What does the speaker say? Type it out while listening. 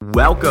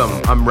Welcome,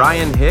 I'm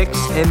Ryan Hicks,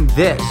 and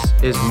this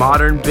is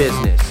Modern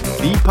Business,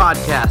 the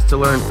podcast to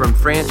learn from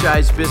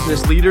franchise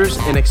business leaders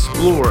and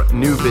explore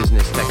new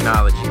business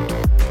technology.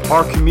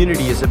 Our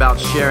community is about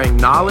sharing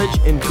knowledge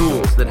and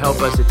tools that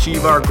help us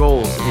achieve our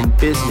goals in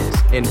business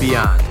and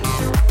beyond.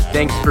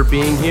 Thanks for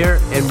being here,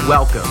 and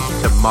welcome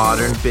to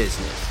Modern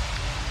Business.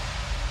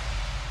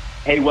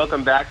 Hey,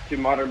 welcome back to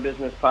Modern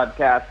Business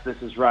Podcast.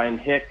 This is Ryan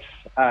Hicks.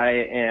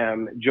 I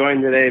am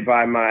joined today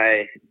by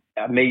my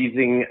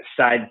amazing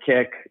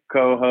sidekick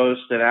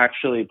co-host, and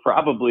actually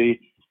probably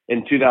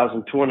in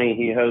 2020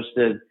 he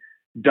hosted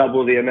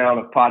double the amount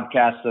of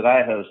podcasts that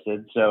I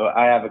hosted. So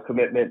I have a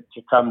commitment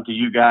to come to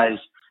you guys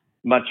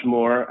much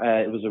more.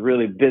 It was a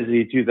really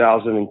busy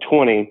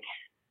 2020,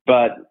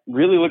 but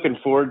really looking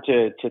forward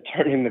to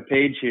turning the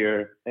page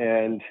here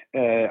and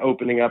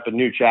opening up a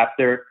new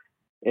chapter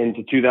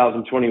into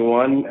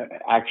 2021.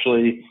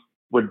 Actually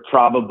would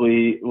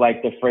probably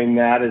like to frame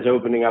that as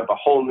opening up a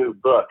whole new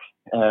book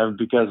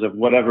because of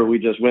whatever we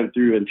just went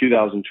through in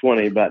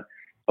 2020. But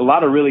a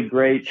lot of really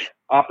great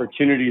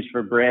opportunities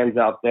for brands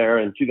out there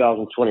in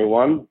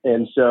 2021.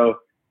 And so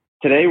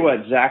today what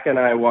Zach and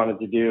I wanted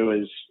to do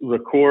is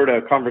record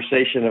a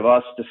conversation of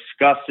us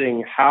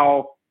discussing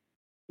how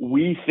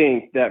we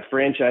think that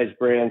franchise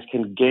brands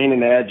can gain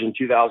an edge in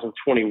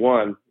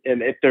 2021.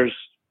 And if there's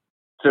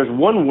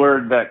one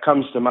word that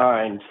comes to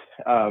mind,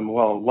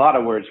 well, a lot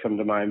of words come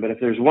to mind, but if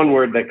there's one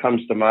word that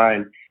comes to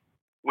mind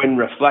when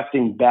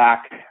reflecting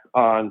back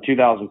on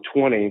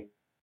 2020,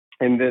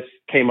 and this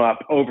came up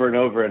over and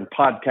over in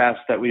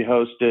podcasts that we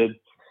hosted,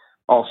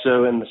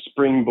 also in the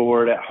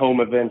Springboard at home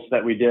events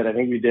that we did. I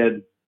think we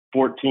did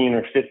 14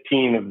 or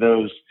 15 of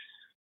those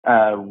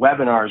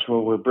webinars where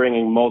we're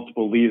bringing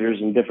multiple leaders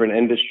in different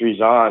industries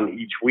on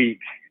each week.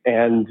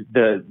 And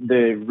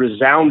the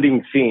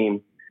resounding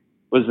theme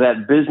was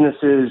that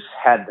businesses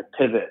had to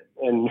pivot.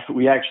 And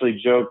we actually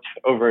joked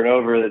over and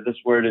over that this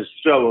word is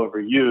so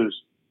overused,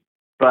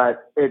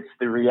 but it's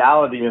the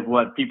reality of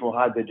what people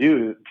had to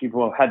do.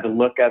 People had to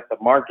look at the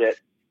market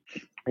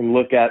and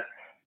look at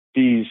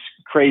these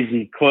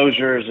crazy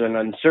closures and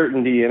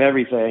uncertainty and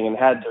everything, and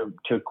had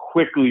to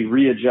quickly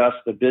readjust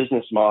the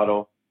business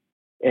model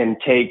and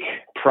take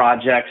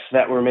projects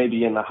that were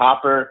maybe in the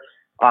hopper,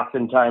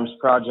 oftentimes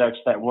projects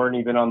that weren't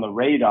even on the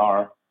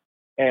radar,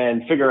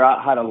 and figure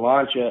out how to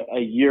launch a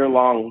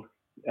year-long,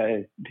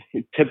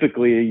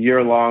 typically a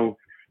year-long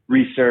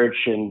research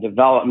and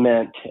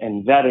development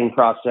and vetting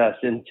process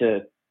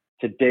into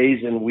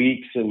days and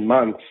weeks and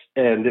months.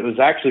 And it was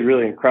actually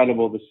really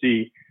incredible to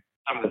see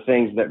some of the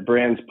things that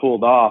brands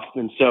pulled off.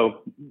 And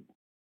so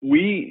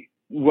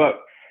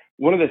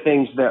one of the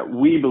things that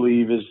we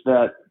believe is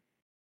that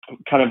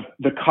kind of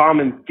the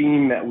common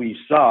theme that we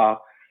saw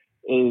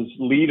is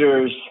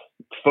leaders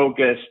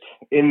focused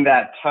in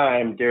that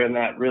time during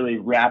that really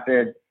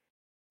rapid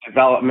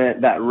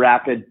development, that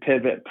rapid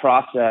pivot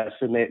process,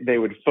 and they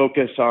would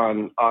focus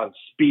on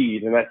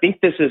speed. And I think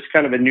this is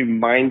kind of a new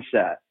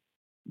mindset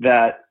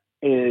that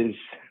is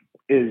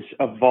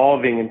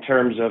evolving in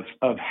terms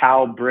of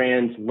how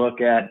brands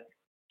look at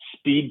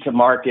speed to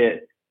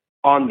market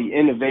on the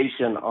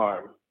innovation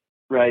arm,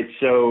 right?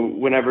 So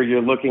whenever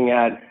you're looking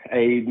at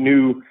a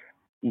new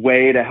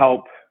way to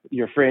help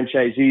your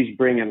franchisees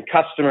bring in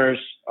customers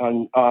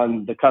on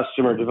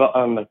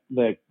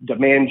the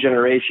demand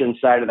generation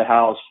side of the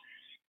house,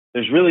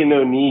 there's really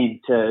no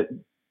need to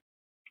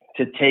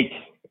take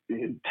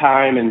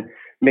time and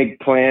make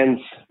plans,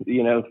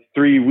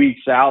 3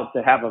 weeks out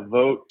to have a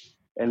vote,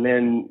 and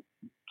then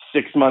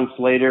 6 months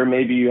later,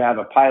 maybe you have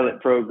a pilot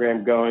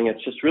program going.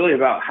 It's just really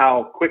about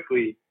how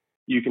quickly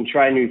you can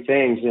try new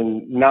things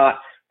and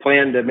not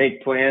plan to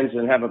make plans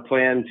and have a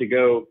plan to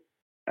go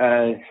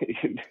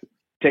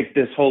take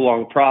this whole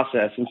long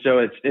process. And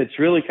so it's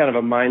really kind of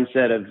a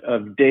mindset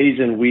of days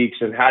and weeks,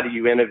 and how do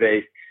you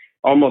innovate,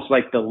 almost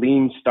like the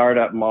lean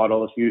startup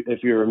model.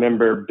 If you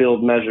remember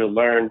Build, Measure,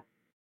 Learn,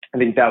 I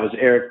think that was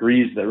Eric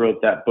Ries that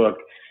wrote that book,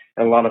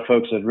 and a lot of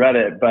folks had read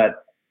it.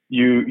 But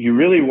you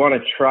really want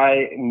to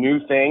try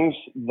new things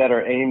that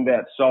are aimed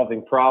at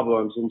solving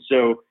problems. And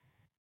so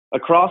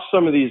across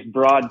some of these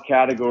broad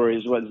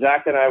categories, what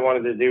Zach and I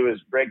wanted to do is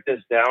break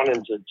this down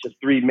into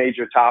three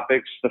major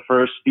topics. The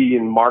first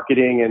being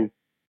marketing and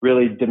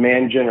really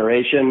demand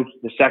generation.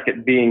 The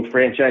second being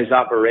franchise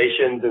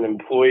operations and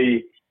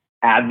employee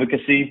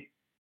advocacy,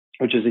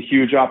 which is a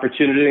huge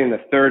opportunity. And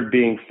the third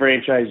being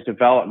franchise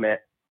development.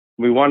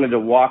 We wanted to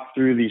walk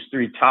through these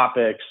three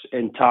topics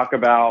and talk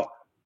about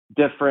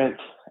different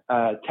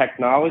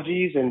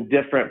technologies and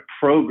different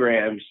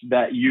programs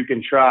that you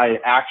can try,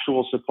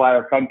 actual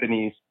supplier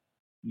companies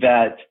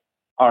that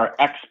are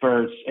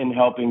experts in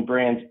helping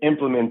brands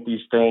implement these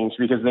things,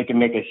 because they can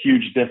make a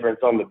huge difference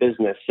on the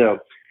business. So,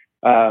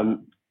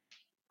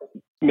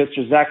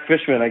 Mr. Zach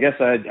Fishman, I guess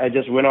I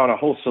just went on a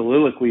whole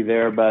soliloquy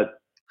there, but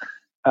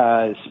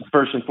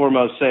first and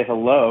foremost, say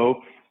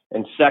hello.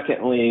 And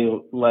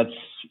secondly, let's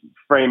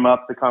frame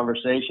up the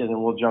conversation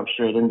and we'll jump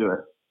straight into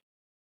it.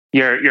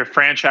 Your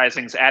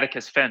franchising's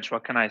Atticus Finch.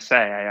 What can I say?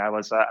 I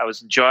was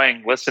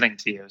enjoying listening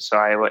to you.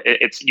 So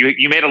it's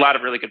you made a lot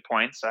of really good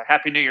points.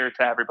 Happy New Year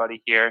to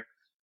everybody here.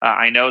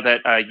 I know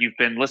that you've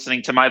been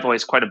listening to my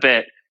voice quite a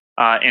bit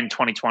in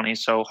 2020.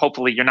 So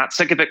hopefully you're not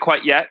sick of it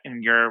quite yet,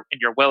 and you're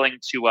willing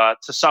to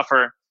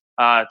suffer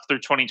through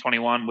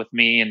 2021 with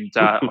me. And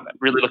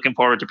really looking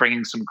forward to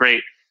bringing some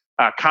great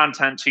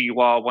content to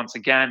you all once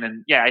again.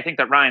 And yeah, I think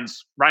that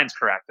Ryan's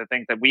correct. I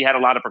think that we had a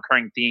lot of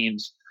recurring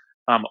themes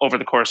over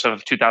the course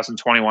of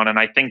 2021. And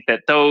I think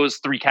that those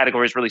three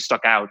categories really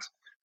stuck out.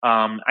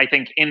 I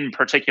think in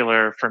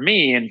particular for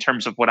me, in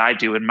terms of what I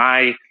do in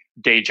my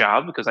day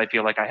job, because I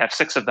feel like I have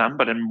 6 of them,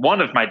 but in one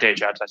of my day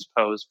jobs, I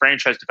suppose,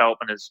 franchise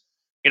development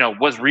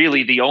was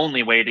really the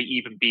only way to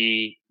even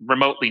be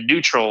remotely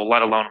neutral,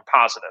 let alone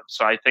positive.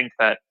 So I think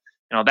that,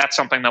 that's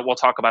something that we'll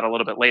talk about a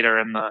little bit later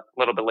in the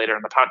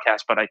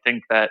podcast. But I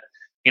think that,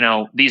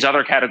 these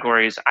other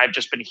categories, I've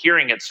just been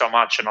hearing it so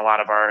much in a lot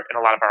of our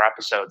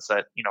episodes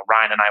that,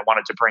 Ryan and I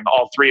wanted to bring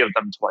all 3 of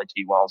them to light to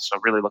you all. So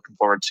really looking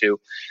forward to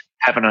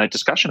having a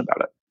discussion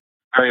about it.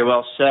 Very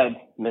well said,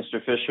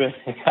 Mr. Fishman.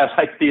 I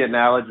like the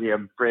analogy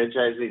of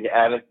franchising's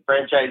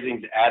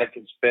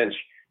Atticus Finch.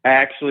 I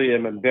actually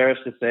am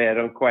embarrassed to say I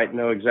don't quite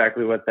know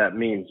exactly what that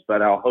means,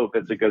 but I'll hope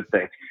it's a good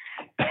thing.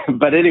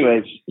 But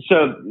anyways,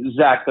 so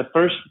Zach, the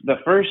first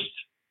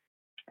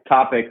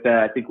topic that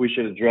I think we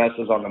should address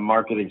is on the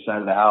marketing side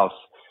of the house.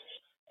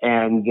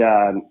 And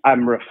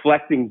I'm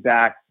reflecting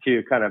back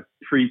to kind of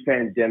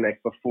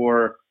pre-pandemic,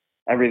 before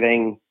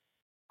everything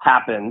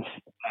happened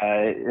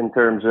in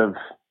terms of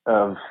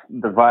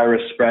the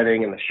virus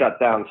spreading and the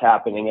shutdowns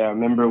happening. I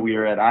remember we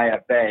were at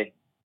IFA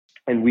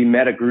and we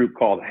met a group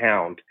called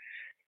Hound.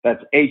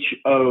 That's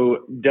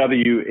HOWND.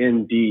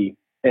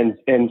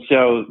 And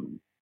so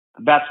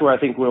that's where I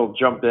think we'll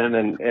jump in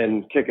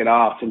and kick it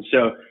off. And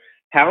so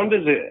Hound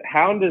is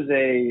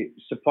a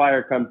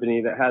supplier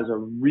company that has a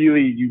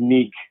really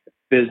unique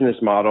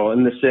business model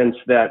in the sense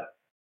that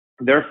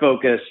their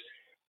focus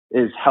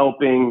is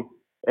helping,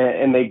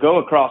 and they go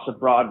across a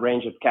broad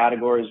range of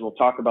categories. We'll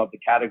talk about the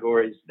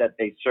categories that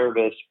they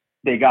service.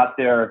 They got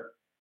their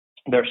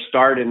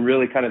start in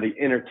really kind of the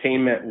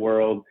entertainment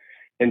world,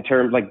 in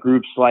terms like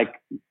groups like,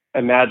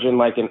 imagine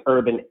like an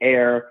Urban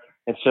Air.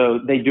 And so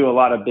they do a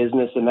lot of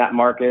business in that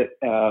market.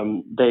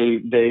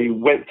 They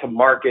went to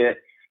market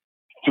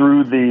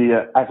through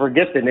I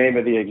forget the name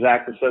of the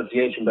exact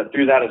association, but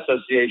through that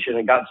association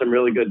and got some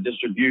really good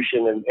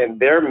distribution. And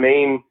their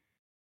main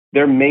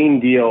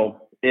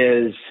deal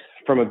is,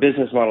 from a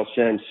business model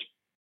sense,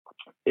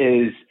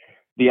 is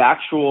the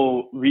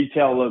actual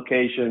retail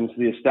locations,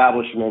 the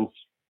establishments,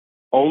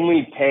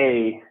 only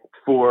pay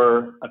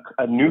for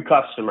a new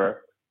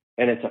customer,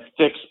 and it's a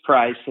fixed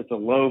price. It's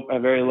a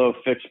very low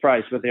fixed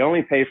price, but they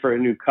only pay for a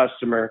new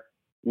customer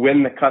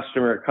when the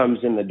customer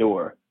comes in the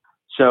door.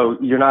 So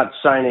you're not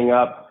signing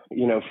up,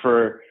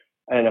 for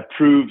an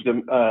approved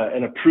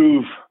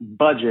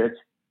budget,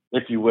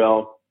 if you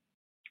will,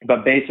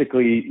 but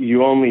basically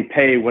you only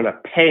pay when a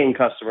paying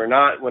customer,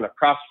 not when a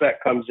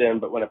prospect comes in,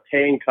 but when a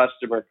paying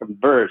customer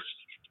converts.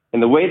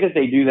 And the way that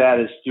they do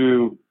that is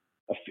through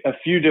a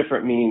few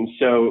different means.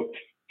 So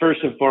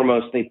first and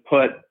foremost, they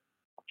put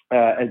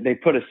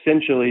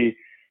essentially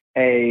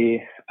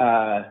a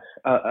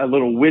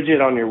little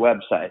widget on your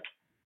website.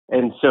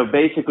 And so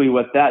basically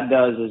what that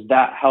does is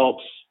that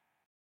helps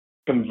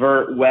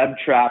convert web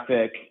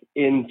traffic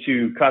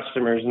into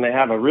customers. And they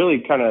have a really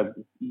kind of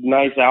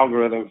nice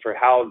algorithm for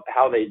how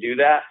they do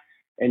that,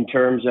 in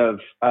terms of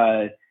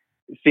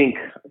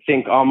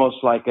think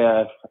almost like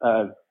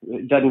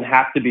it doesn't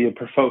have to be a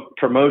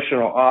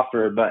promotional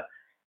offer, but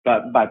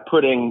by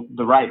putting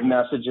the right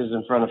messages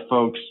in front of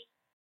folks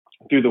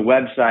through the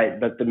website.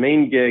 But the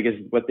main gig is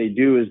what they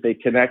do is they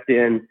connect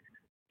in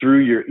through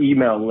your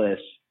email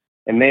list,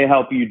 and they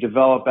help you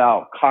develop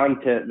out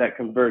content that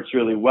converts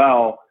really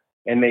well.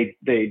 And they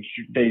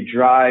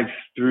drive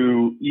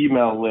through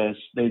email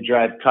lists, they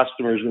drive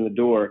customers in the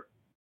door.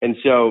 And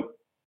so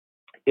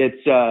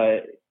it's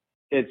a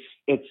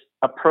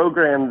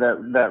program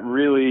that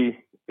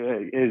really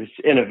is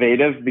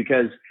innovative,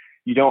 because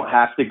you don't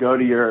have to go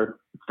to your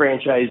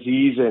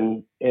franchisees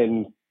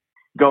and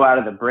go out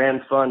of the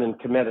brand fund and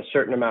commit a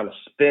certain amount of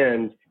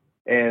spend.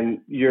 And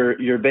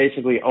you're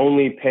basically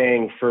only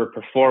paying for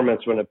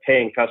performance when a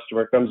paying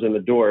customer comes in the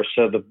door.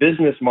 So the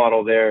business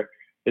model there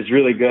is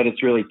really good.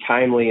 It's really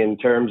timely in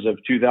terms of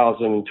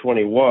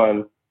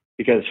 2021,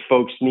 because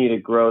folks need to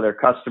grow their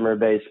customer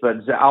base.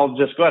 But I'll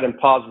just go ahead and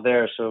pause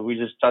there. So we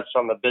just touched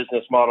on the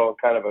business model and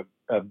kind of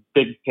a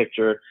big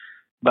picture.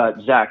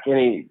 But Zach,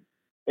 any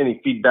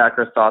feedback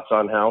or thoughts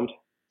on Hound?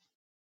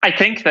 I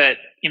think that,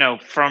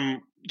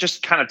 from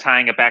just kind of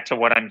tying it back to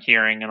what I'm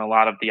hearing in a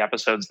lot of the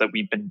episodes that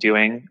we've been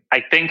doing,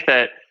 I think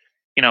that,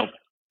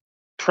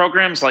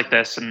 programs like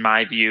this, in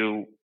my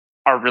view,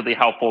 are really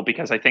helpful,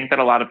 because I think that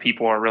a lot of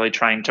people are really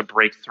trying to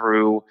break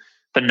through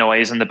the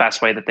noise in the best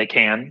way that they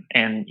can.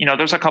 And,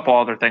 there's a couple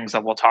other things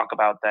that we'll talk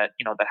about that,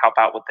 that help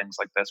out with things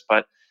like this.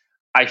 But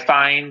I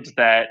find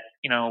that,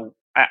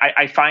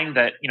 I find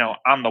that,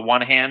 on the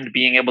one hand,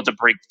 being able to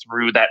break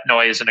through that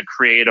noise in a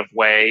creative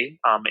way,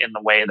 in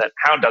the way that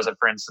Hound does it,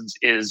 for instance,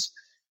 is,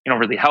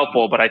 really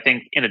helpful. But I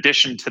think in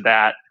addition to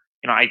that,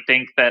 I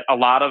think that a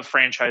lot of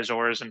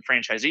franchisors and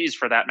franchisees,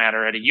 for that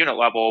matter, at a unit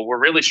level, we're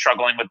really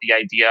struggling with the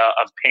idea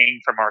of paying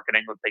for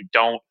marketing that they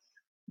don't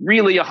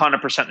really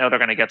 100% know they're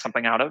going to get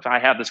something out of. I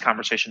have this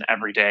conversation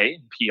every day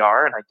in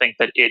PR, and I think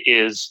that it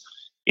is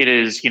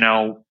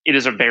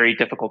a very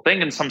difficult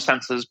thing in some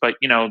senses, but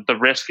the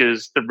risk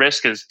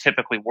is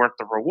typically worth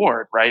the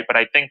reward, right? But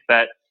I think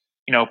that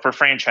for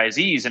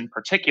franchisees in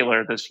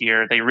particular this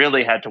year, they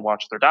really had to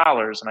watch their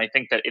dollars, and I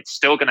think that it's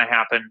still going to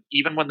happen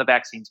even when the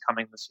vaccine's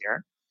coming this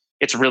year.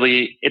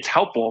 It's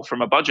helpful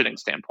from a budgeting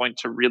standpoint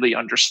to really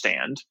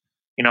understand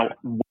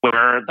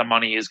where the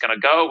money is going to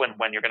go and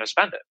when you're going to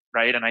spend it,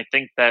 right? And I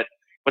think that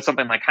with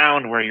something like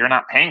Hound, where you're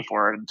not paying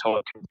for it until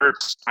it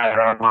converts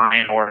either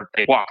online or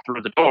they walk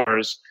through the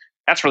doors,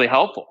 that's really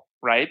helpful,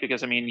 right?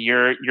 Because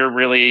you're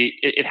really,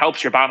 it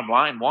helps your bottom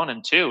line, one,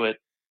 and two,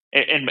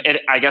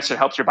 I guess it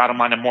helps your bottom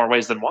line in more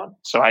ways than one.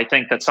 So I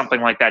think that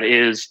something like that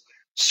is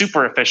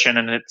super efficient,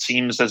 and it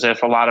seems as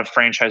if a lot of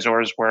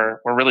franchisors were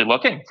really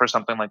looking for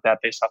something like that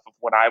based off of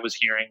what I was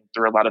hearing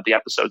through a lot of the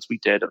episodes we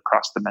did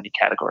across the many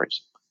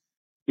categories.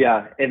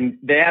 Yeah, and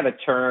they have a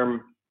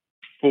term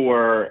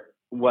for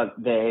what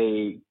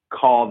they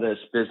call this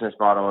business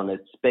model, and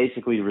it's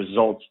basically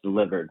results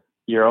delivered.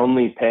 You're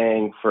only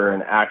paying for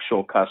an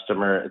actual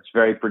customer. It's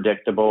very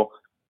predictable.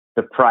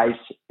 The price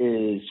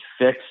is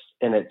fixed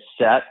and it's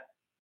set,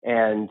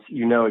 and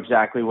you know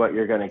exactly what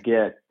you're going to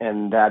get,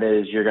 and that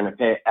is you're going to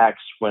pay X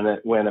when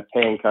a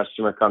paying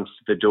customer comes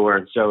to the door.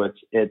 And so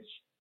it's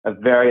a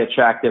very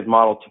attractive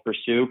model to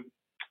pursue.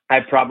 I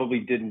probably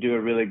didn't do a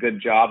really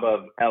good job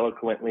of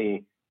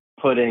eloquently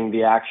putting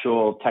the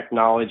actual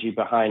technology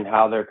behind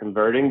how they're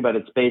converting, but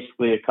it's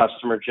basically a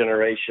customer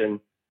generation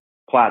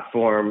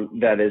platform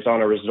that is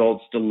on a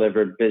results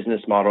delivered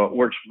business model. It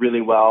works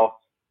really well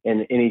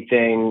in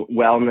anything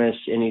wellness,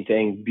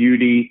 anything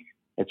beauty.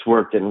 It's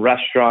worked in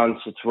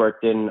restaurants. It's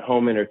worked in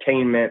home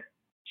entertainment.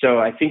 So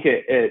I think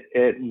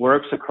it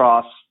works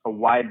across a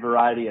wide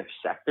variety of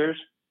sectors.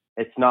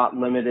 It's not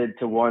limited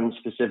to one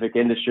specific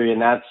industry.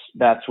 And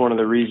that's one of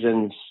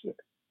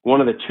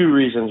the two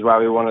reasons why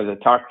we wanted to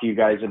talk to you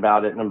guys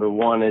about it. Number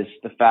one is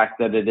the fact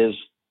that it is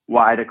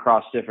wide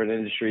across different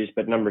industries,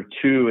 but number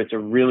two, it's a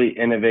really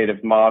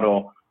innovative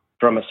model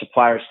from a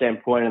supplier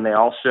standpoint. And they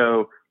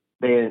also,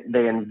 they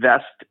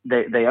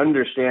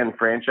understand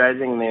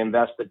franchising, and they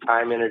invest the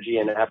time, energy,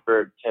 and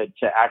effort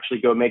to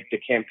actually go make the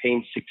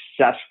campaign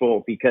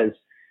successful, because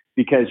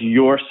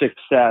your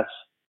success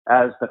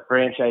as the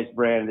franchise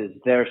brand is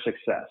their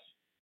success,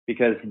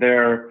 because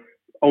they're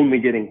only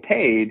getting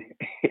paid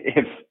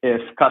if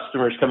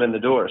customers come in the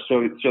door.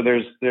 So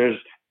there's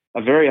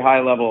a very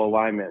high level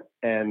alignment,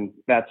 and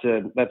that's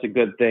a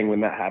good thing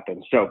when that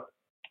happens. So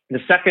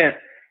the second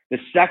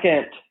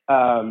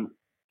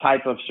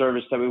type of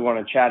service that we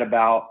want to chat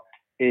about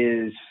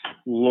is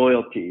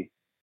loyalty.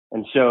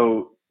 And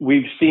so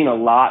we've seen a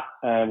lot,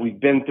 we've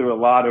been through a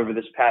lot over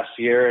this past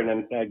year,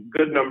 and a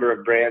good number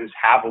of brands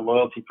have a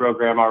loyalty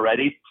program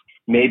already.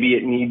 Maybe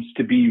it needs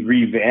to be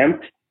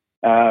revamped.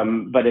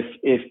 But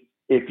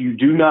if you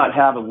do not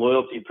have a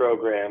loyalty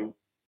program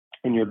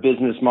and your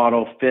business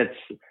model fits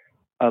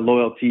a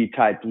loyalty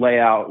type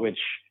layout, which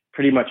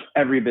pretty much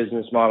every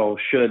business model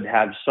should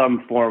have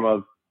some form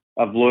of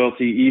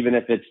loyalty, even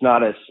if it's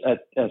not a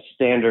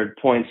standard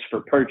points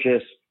for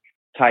purchase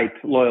type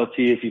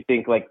loyalty, if you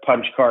think like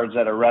punch cards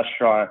at a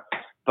restaurant,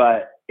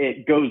 but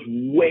it goes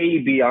way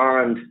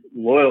beyond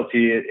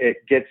loyalty. It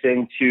gets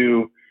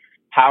into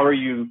how are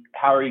you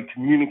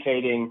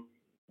communicating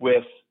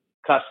with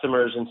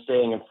customers and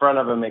staying in front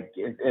of them,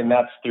 and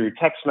that's through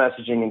text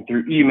messaging and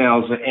through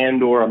emails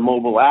and or a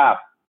mobile app,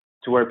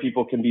 to where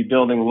people can be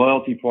building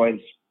loyalty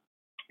points.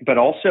 But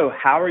also,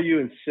 how are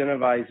you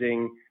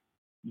incentivizing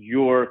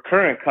your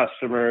current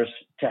customers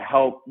to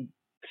help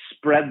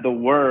spread the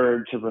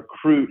word to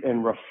recruit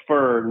and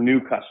refer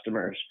new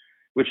customers,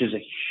 which is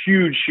a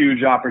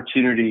huge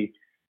opportunity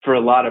for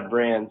a lot of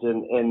brands.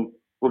 And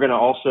we're going to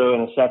also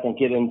in a second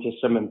get into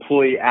some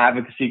employee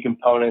advocacy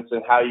components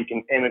and how you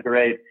can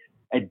integrate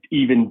an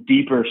even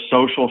deeper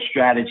social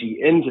strategy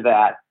into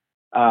that.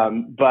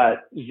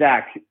 But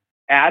Zach,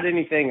 add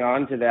anything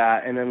onto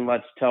that, and then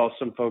let's tell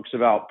some folks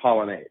about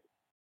Pollinate.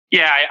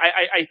 Yeah,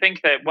 I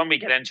think that when we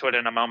get into it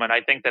in a moment, I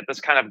think that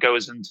this kind of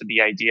goes into the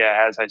idea,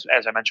 as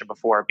I mentioned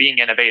before, being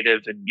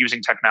innovative and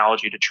using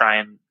technology to try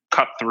and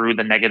cut through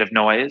the negative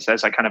noise,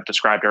 as I kind of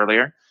described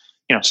earlier.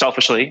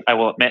 Selfishly, I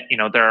will admit,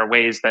 there are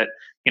ways that,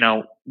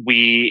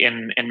 we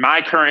in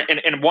my current,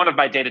 in one of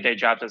my day-to-day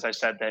jobs, as I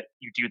said, that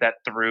you do that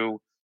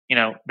through,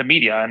 the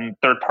media and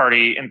third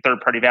party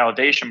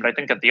validation. But I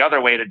think that the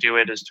other way to do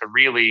it is to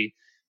really,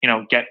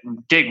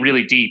 dig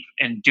really deep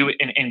and do it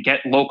and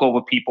get local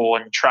with people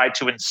and try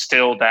to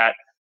instill that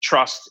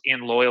trust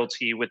and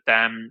loyalty with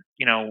them,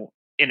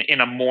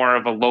 in a more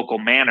of a local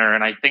manner.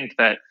 And I think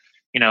that,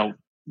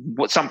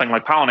 something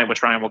like Pollinate,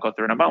 which Ryan will go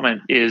through in a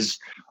moment, is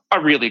a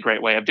really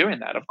great way of doing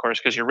that, of course,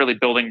 because you're really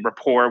building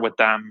rapport with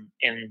them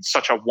in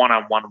such a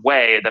one-on-one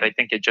way that I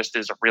think it just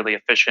is a really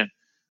efficient.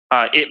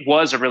 It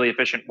was a really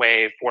efficient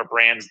way for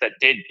brands that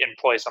did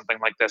employ something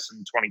like this in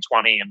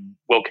 2020 and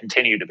will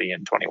continue to be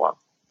in 21.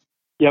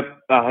 Yep,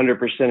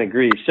 100%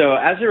 agree. So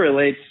as it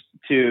relates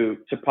to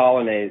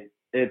Pollinate,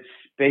 it's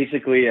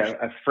basically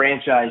a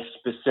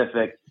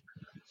franchise-specific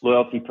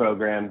loyalty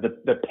program.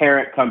 The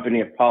parent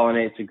company of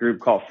Pollinate is a group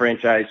called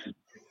Franchise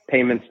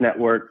Payments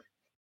Network.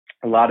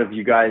 A lot of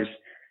you guys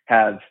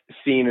have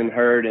seen and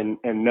heard and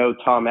know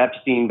Tom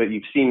Epstein, but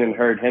you've seen and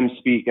heard him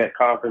speak at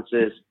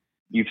conferences.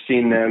 You've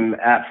seen them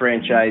at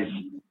franchise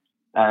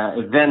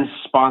events,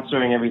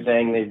 sponsoring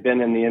everything. They've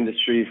been in the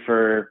industry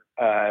for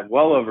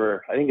well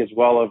over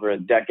a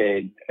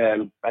decade.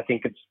 I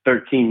think it's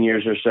 13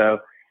 years or so.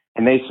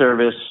 And they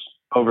service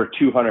over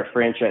 200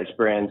 franchise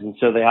brands. And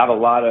so they have a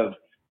lot of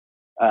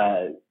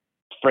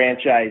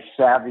franchise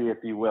savvy, if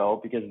you will,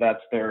 because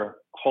that's their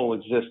whole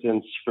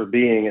existence for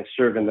being, is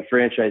serving the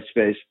franchise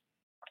space.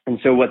 And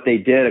so what they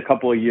did a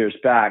couple of years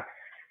back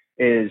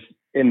is,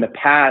 in the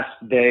past,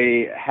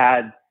 they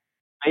had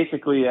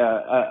basically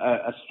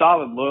a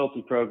solid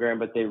loyalty program,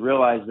 but they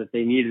realized that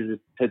they needed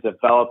to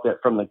develop it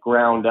from the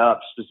ground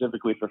up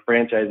specifically for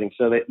franchising.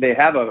 So they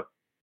have a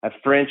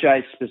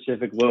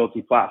franchise-specific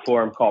loyalty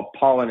platform called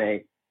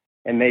Pollinate,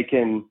 and they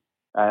can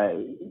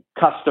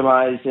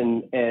customize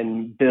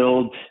and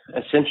build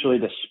essentially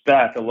the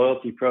spec, a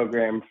loyalty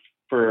program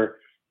for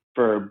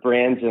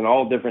brands in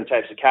all different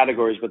types of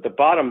categories. But the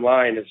bottom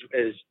line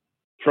is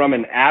from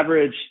an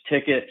average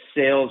ticket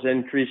sales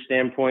increase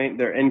standpoint,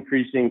 they're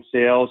increasing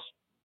sales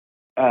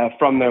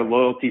from their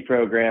loyalty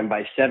program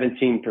by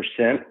 17%.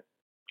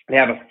 They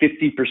have a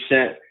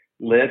 50%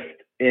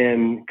 lift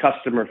in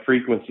customer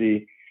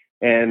frequency.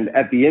 And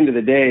at the end of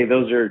the day,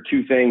 those are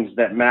two things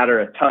that matter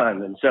a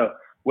ton. And so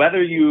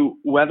whether you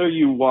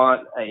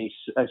want a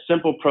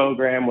simple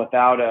program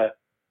without a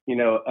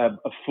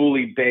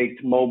fully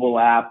baked mobile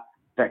app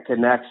that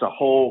connects a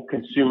whole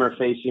consumer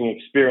facing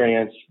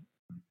experience,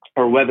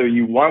 or whether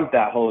you want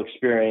that whole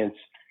experience,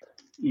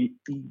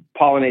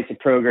 Pollinate's a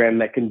program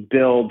that can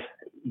build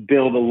a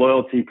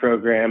loyalty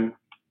program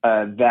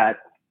that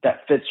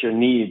fits your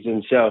needs.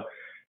 And so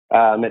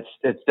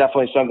it's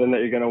definitely something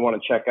that you're going to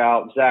want to check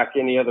out. Zach,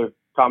 any other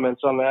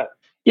comments on that?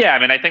 Yeah, I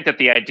mean, I think that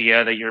the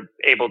idea that you're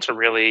able to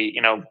really,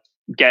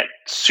 get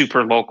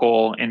super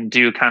local and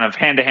do kind of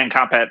hand-to-hand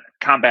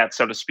combat,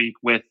 so to speak,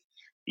 with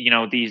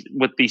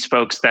these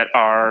folks that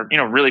are,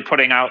 really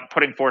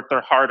putting forth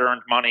their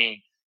hard-earned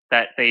money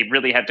that they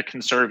really had to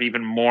conserve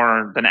even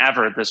more than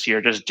ever this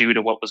year, just due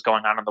to what was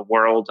going on in the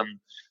world and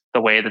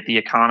the way that the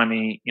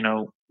economy,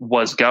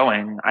 was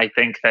going. I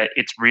think that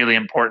it's really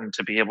important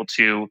to be able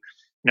to,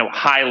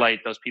 highlight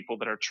those people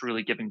that are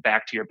truly giving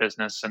back to your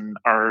business and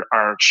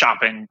are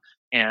shopping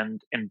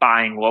and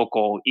buying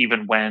local,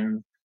 even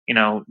when,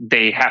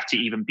 they have to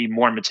even be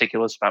more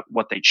meticulous about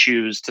what they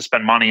choose to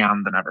spend money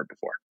on than ever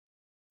before.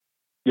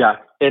 Yeah.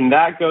 And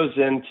that goes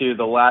into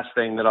the last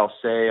thing that I'll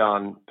say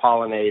on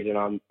Pollinate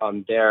and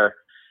on their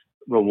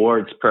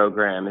rewards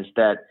program, is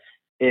that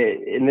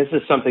and this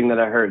is something that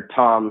I heard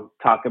Tom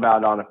talk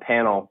about on a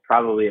panel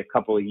probably a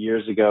couple of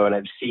years ago, and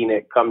I've seen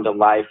it come to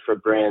life for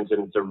brands,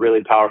 and it's a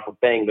really powerful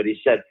thing. But he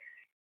said,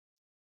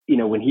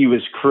 when he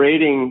was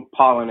creating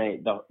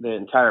Pollinate, the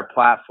entire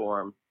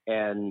platform,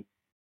 and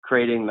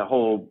creating the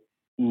whole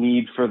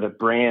need for the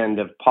brand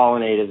of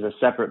Pollinate as a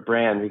separate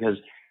brand, because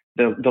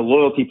the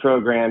loyalty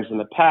programs in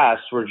the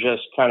past were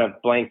just kind of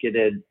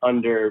blanketed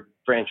under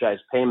Franchise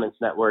Payments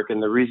Network.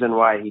 And the reason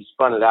why he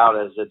spun it out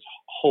as its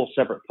whole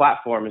separate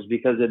platform is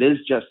because it is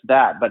just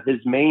that. But his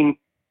main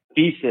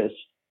thesis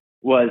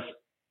was,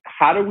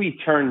 how do we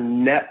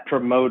turn net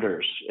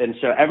promoters? And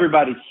so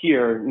everybody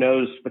here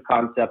knows the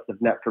concept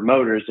of net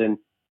promoters, and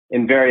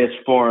in various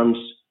forms,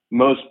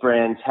 most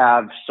brands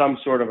have some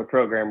sort of a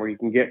program where you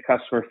can get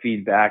customer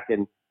feedback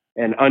and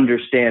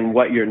understand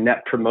what your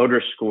net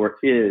promoter score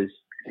is.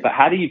 But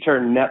how do you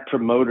turn net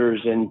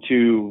promoters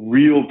into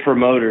real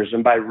promoters?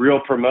 And by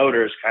real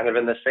promoters, kind of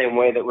in the same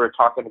way that we're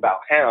talking about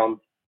Hound,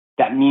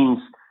 that means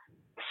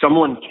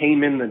someone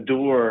came in the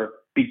door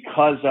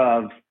because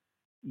of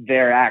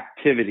their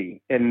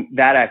activity. And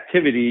that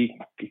activity,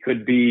 it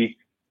could be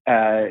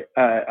a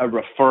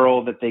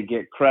referral that they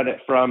get credit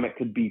from. It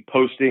could be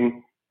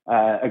posting,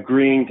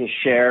 agreeing to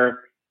share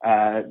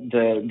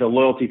the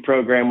loyalty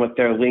program with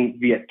their link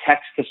via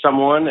text to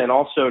someone, and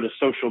also to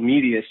social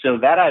media. So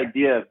that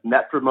idea of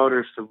net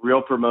promoters to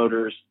real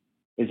promoters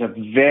is a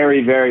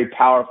very, very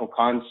powerful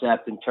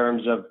concept in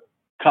terms of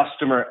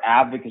customer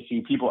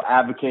advocacy, people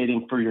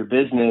advocating for your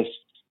business.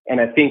 And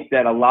I think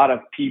that a lot of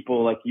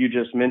people, like you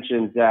just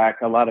mentioned,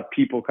 Zach, a lot of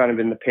people kind of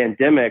in the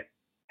pandemic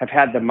have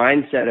had the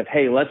mindset of,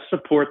 hey, let's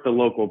support the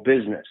local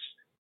business.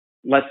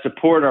 Let's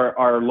support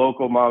our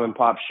local mom and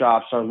pop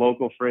shops, our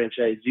local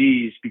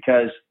franchisees,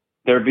 because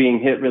they're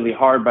being hit really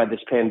hard by this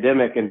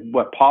pandemic. And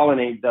what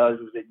Pollinate does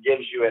is it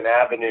gives you an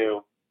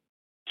avenue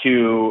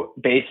to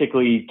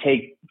basically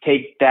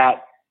take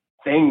that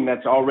thing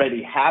that's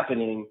already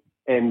happening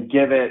and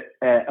give it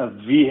a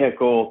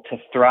vehicle to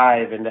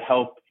thrive and to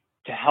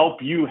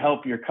help you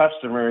help your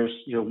customers,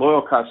 your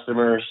loyal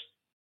customers,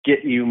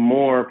 get you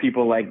more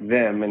people like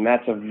them. And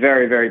that's a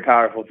very, very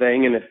powerful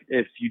thing. And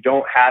if you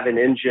don't have an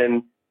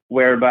engine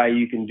whereby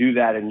you can do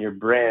that in your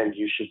brand,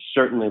 you should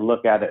certainly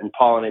look at it. And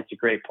Pollinate's a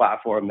great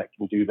platform that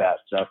can do that.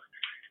 So,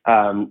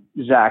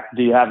 Zach,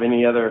 do you have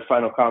any other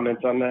final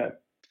comments on that?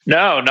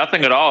 No,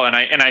 nothing at all. And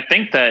I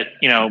think that,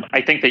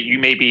 I think that you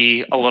may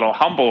be a little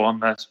humble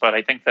on this, but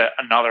I think that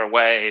another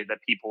way that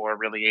people are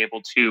really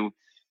able to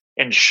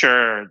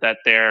ensure that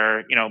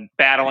they're,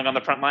 battling on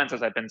the front lines,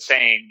 as I've been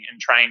saying, and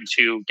trying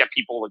to get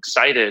people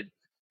excited,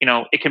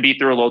 it can be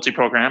through a loyalty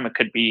program. It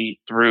could be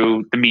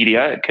through the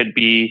media. It could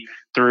be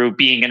through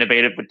being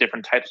innovative with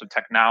different types of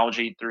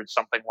technology, through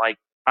something like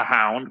a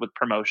Hound with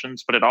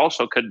promotions, but it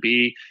also could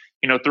be,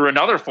 through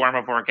another form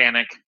of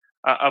organic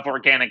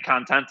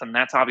content, and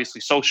that's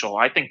obviously social.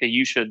 I think that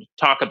you should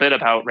talk a bit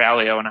about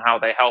Ralio and how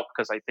they help,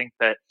 because I think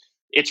that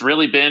it's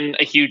really been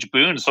a huge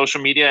boon.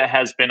 Social media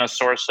has been a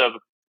source of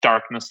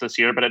darkness this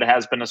year, but it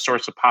has been a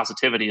source of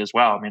positivity as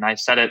well. I mean, I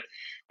said it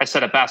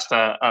best.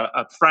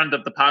 A friend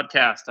of the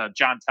podcast,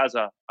 John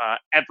Tezza,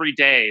 every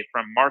day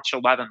from March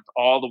 11th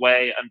all the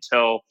way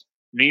until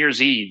New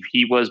Year's Eve,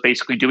 he was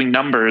basically doing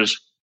numbers,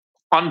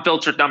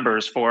 unfiltered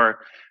numbers for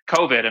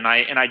COVID. And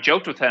I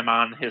joked with him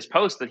on his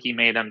post that he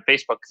made on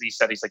Facebook, because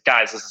he's like,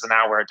 guys, this is an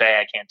hour a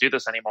day. I can't do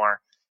this anymore.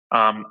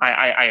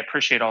 I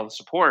appreciate all the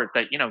support.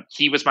 That,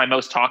 he was my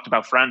most talked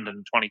about friend in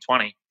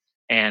 2020.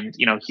 And,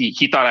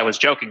 he thought I was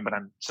joking, but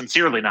I'm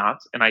sincerely not.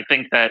 And I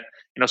think that,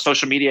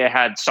 social media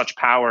had such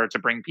power to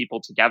bring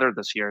people together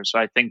this year. So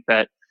I think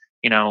that,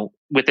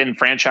 within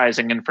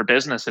franchising and for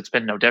business, it's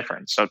been no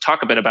different. So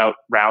talk a bit about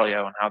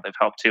Ralio and how they've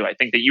helped too. I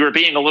think that you were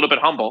being a little bit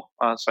humble.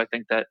 So I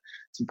think that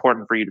it's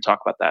important for you to talk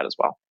about that as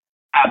well.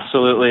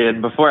 Absolutely.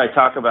 And before I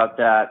talk about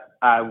that,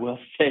 I will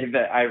say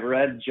that I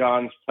read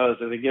John's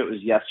post. I think it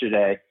was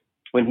yesterday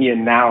when he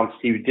announced,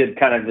 he did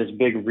kind of this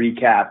big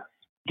recap,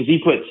 because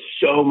he put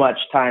so much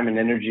time and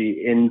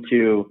energy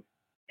into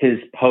his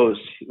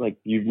posts, like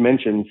you've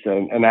mentioned,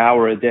 so an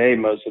hour a day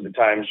most of the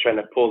time, trying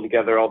to pull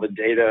together all the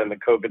data and the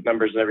COVID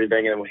numbers and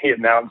everything. And when he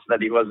announced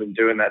that he wasn't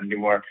doing that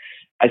anymore,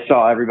 I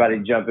saw everybody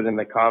jumping in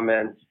the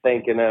comments,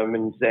 thanking him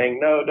and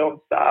saying, no, don't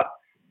stop.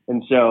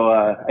 And so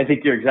I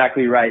think you're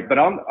exactly right. But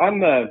on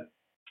the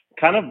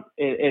kind of,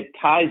 it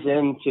ties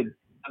into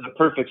the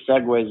perfect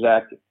segue,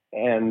 Zach,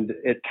 and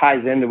it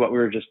ties into what we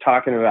were just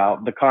talking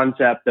about, the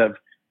concept of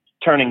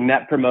turning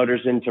net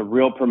promoters into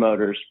real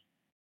promoters.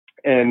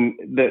 And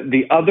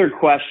the other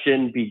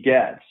question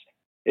begets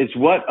is,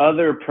 what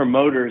other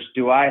promoters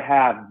do I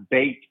have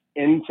baked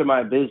into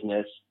my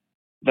business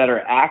that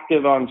are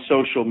active on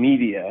social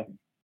media?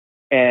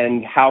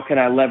 And how can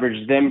I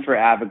leverage them for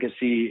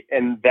advocacy?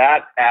 And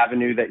that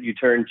avenue that you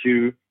turn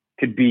to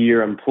could be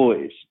your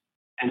employees.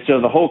 And so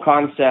the whole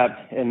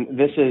concept, and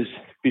this is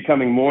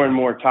becoming more and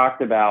more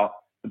talked about,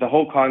 but the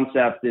whole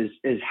concept is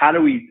how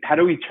do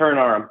we turn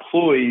our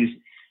employees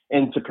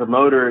into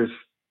promoters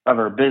of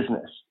our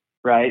business,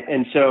 right?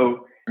 And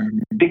so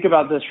think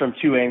about this from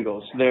two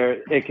angles.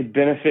 It could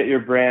benefit your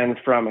brand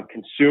from a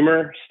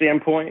consumer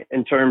standpoint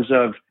in terms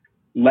of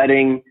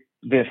letting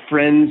the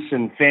friends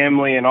and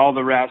family and all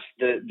the rest,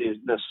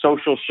 the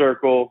social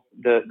circle,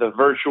 the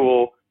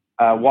virtual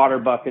water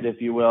bucket, if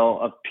you will,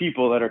 of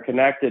people that are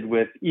connected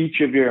with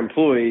each of your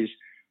employees.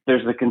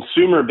 There's the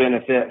consumer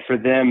benefit for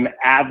them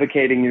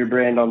advocating your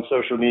brand on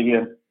social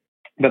media,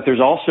 but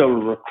there's also a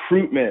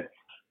recruitment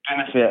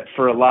benefit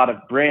for a lot of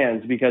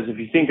brands, because if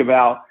you think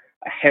about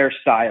a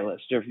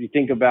hairstylist, or if you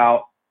think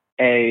about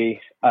an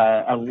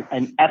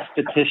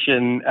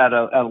esthetician at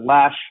a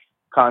lash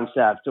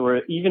concept, or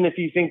even if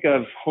you think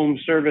of home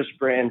service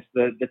brands,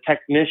 the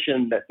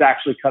technician that's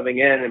actually coming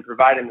in and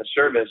providing the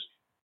service,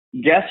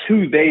 guess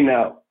who they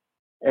know,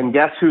 and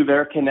guess who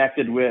they're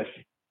connected with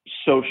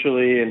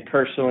socially and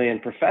personally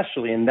and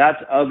professionally, and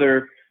that's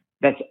other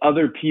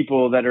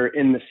people that are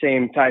in the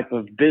same type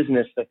of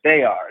business that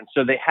they are. And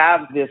so they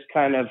have this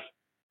kind of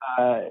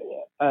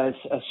a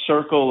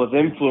circle of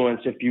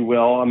influence, if you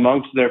will,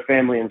 amongst their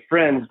family and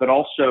friends, but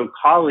also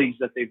colleagues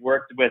that they've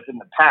worked with in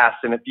the past.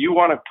 And if you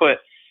want to put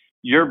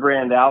your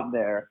brand out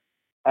there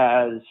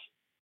as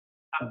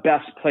a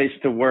best place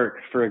to work,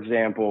 for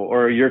example,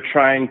 or you're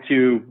trying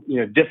to,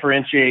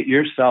 differentiate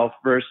yourself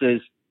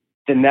versus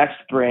the next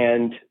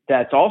brand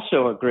that's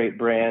also a great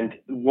brand,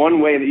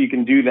 one way that you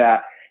can do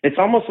that, it's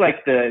almost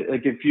like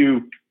if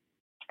you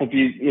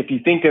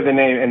think of the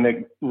name, and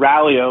the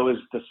Ralio is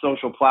the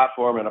social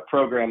platform and a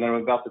program that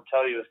I'm about to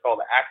tell you is called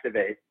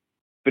Activate.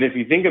 But if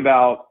you think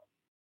about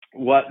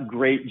what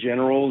great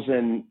generals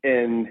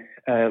in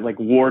like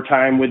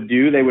wartime would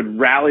do, they would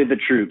rally the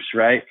troops,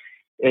 right?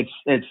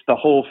 It's the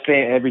whole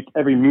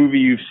every movie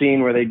you've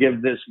seen where they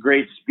give this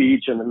great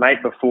speech, and the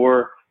night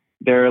before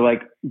they're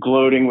like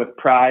gloating with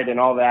pride and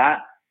all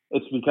that.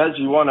 It's because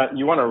you want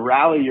to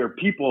rally your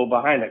people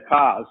behind a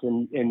cause,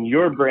 and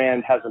your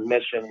brand has a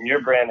mission, and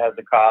your brand has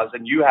a cause,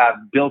 and you have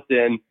built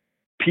in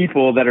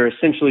people that are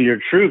essentially your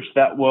troops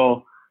that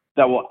will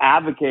that will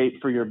advocate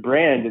for your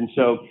brand. And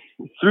so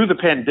through the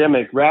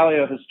pandemic,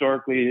 Ralio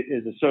historically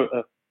is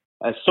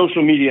a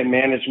social media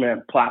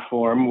management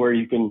platform where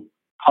you can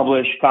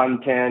publish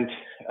content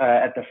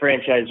at the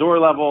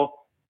franchisor level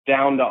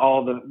down to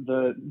all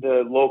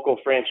the local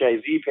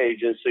franchisee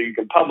pages. So you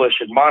can publish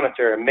and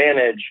monitor and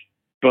manage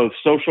both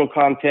social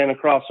content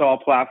across all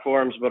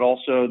platforms, but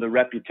also the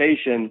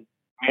reputation,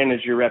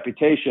 manage your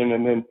reputation.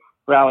 And then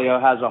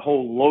Ralio has a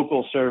whole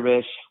local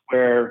service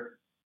where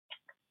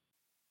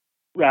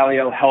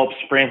Ralio helps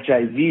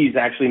franchisees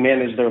actually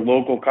manage their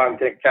local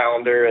content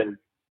calendar and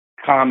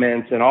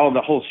comments and all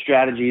the whole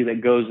strategy that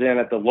goes in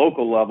at the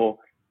local level.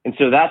 And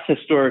so that's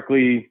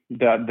historically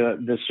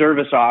the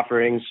service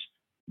offerings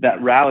that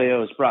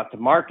Ralio has brought to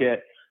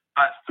market.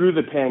 Through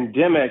the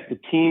pandemic, the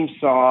team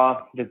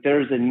saw that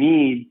there's a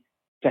need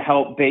to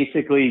help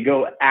basically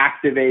go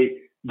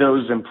activate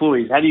those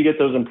employees. How do you get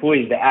those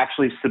employees to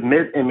actually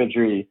submit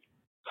imagery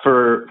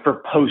for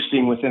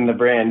posting within the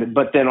brand,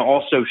 but then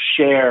also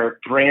share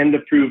brand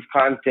approved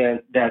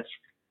content that's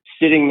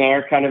sitting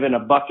there kind of in a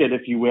bucket,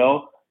 if you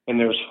will. And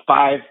there's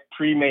 5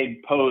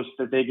 pre-made posts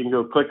that they can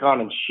go click on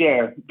and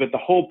share. But the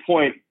whole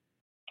point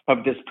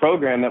of this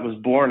program that was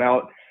born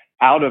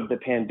out of the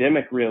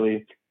pandemic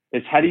really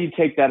is how do you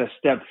take that a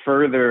step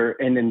further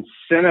and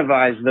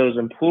incentivize those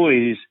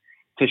employees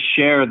to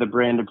share the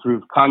brand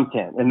approved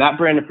content? And that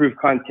brand approved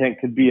content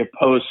could be a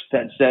post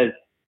that says,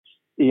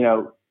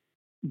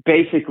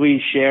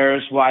 basically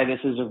shares why this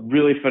is a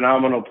really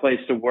phenomenal place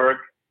to work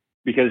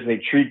because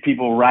they treat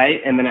people right.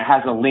 And then it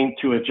has a link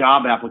to a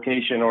job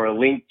application or a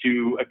link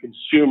to a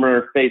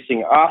consumer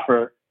facing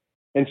offer.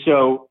 And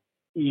so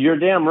you're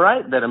damn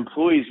right that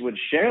employees would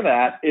share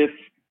that if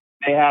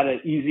they had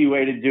an easy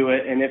way to do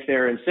it and if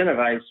they're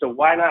incentivized. So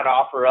why not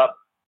offer up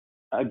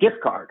a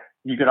gift card?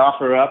 You could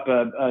offer up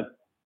a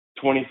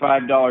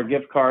 $25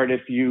 gift card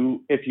if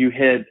you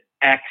hit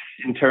X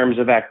in terms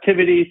of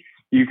activity.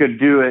 You could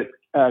do it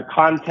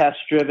contest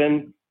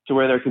driven to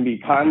where there can be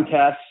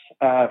contests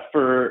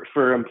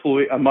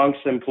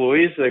amongst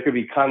employees. There could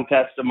be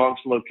contests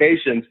amongst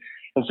locations.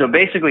 And so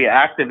basically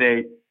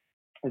Activate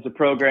is a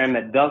program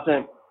that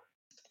doesn't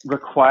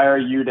require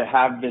you to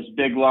have this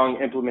big,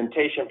 long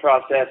implementation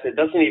process. It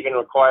doesn't even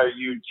require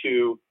you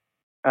to,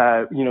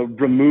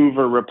 remove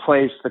or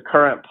replace the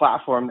current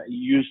platform that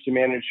you use to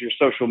manage your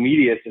social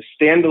media. It's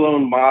a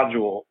standalone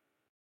module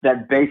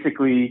that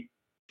basically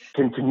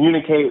can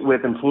communicate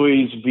with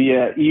employees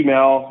via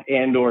email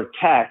and or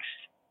text,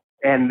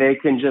 and they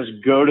can just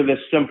go to this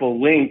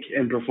simple link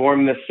and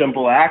perform this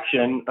simple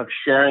action of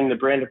sharing the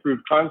brand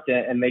approved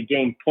content, and they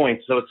gain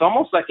points. So it's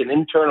almost like an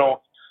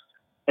internal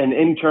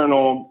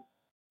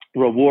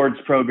rewards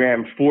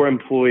program for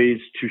employees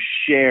to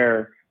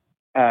share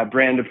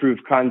brand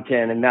approved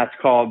content, and that's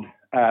called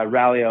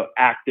Ralio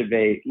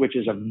Activate, which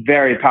is a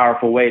very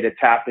powerful way to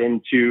tap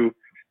into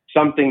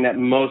something that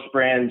most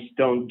brands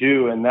don't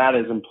do, and that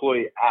is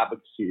employee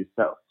advocacy.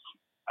 So,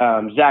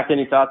 Zach,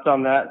 any thoughts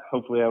on that?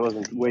 Hopefully I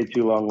wasn't way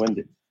too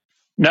long-winded.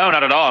 No,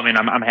 not at all. I mean,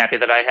 I'm happy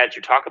that I had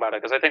you talk about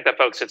it because I think that,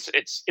 folks,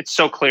 it's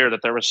so clear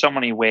that there were so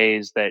many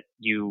ways that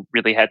you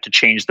really had to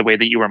change the way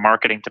that you were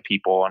marketing to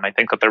people. And I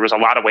think that there was a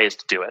lot of ways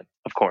to do it,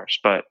 of course.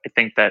 But I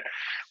think that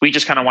we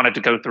just kind of wanted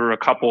to go through a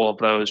couple of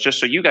those just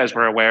so you guys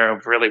were aware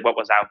of really what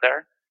was out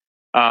there.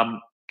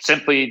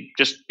 Simply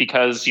just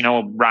because,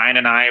 Ryan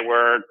and I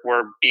were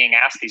being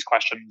asked these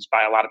questions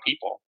by a lot of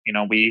people.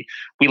 We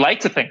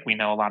like to think we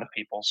know a lot of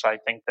people. So I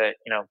think that,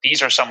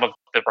 these are some of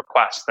the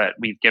requests that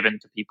we've given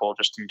to people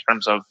just in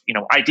terms of,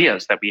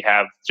 ideas that we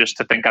have just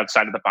to think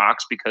outside of the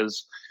box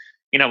because,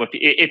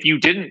 if you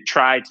didn't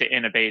try to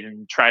innovate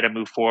and try to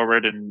move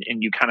forward and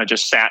you kind of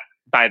just sat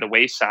by the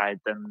wayside,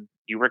 then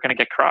you were going to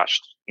get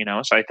crushed,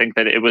 So I think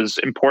that it was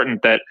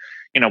important that,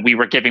 we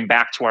were giving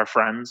back to our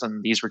friends,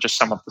 and these were just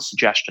some of the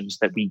suggestions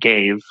that we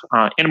gave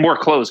in more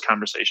closed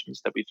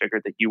conversations that we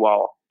figured that you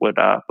all would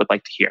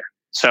like to hear.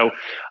 So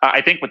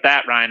I think with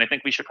that, Ryan, I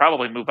think we should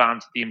probably move on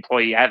to the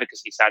employee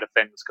advocacy side of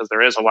things because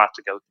there is a lot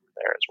to go through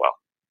there as well.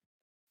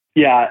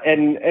 Yeah,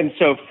 and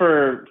so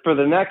for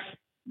the next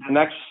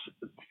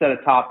set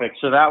of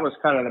topics, so that was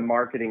kind of the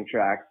marketing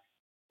track.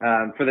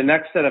 For the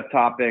next set of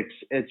topics,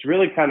 it's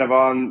really kind of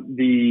on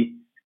the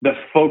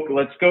focus.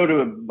 Let's go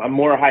to a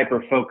more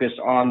hyper focus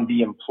on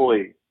the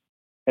employee.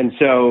 And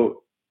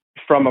so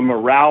from a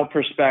morale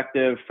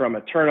perspective, from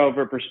a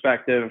turnover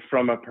perspective,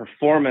 from a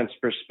performance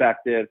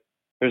perspective,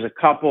 there's a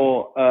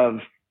couple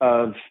of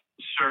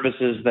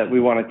services that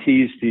we want to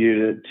tease to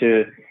you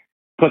to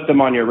put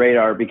them on your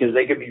radar because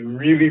they could be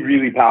really,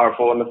 really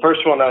powerful. And the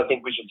first one I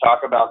think we should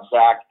talk about,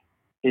 Zach,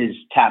 is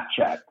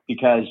TapChat,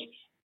 because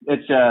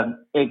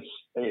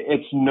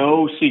it's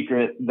no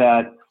secret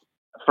that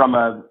from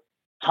a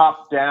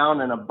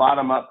top-down and a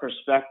bottom-up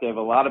perspective,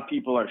 a lot of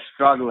people are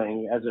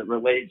struggling as it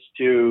relates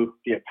to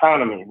the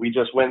economy. We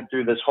just went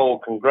through this whole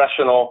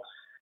congressional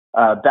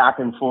back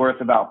and forth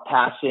about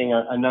passing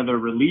another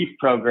relief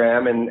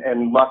program,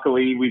 and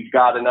luckily we've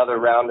got another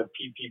round of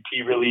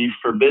PPP relief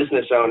for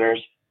business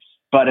owners.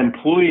 But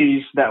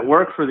employees that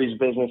work for these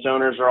business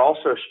owners are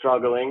also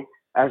struggling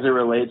as it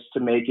relates to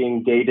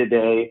making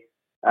day-to-day,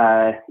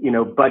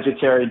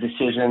 budgetary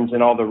decisions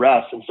and all the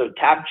rest. And so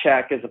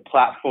TapCheck is a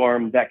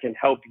platform that can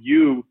help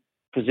you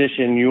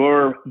position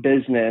your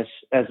business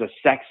as a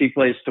sexy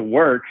place to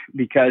work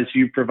because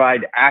you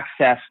provide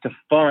access to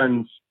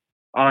funds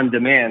on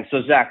demand.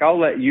 So Zach, I'll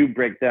let you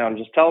break down.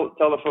 Just tell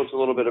the folks a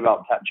little bit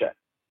about TapCheck.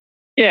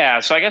 Yeah,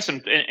 so I guess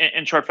in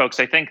short,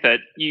 folks, I think that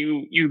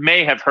you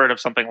may have heard of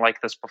something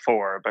like this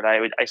before, but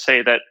I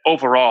say that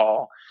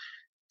overall,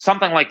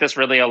 something like this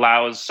really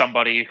allows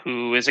somebody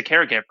who is a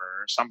caregiver,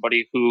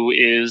 somebody who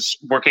is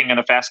working in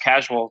a fast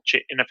casual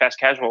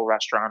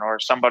restaurant, or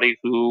somebody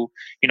who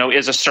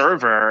is a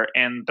server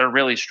and they're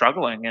really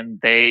struggling and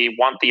they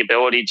want the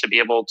ability to be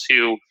able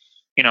to,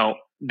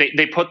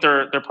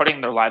 they're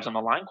putting their lives on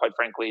the line, quite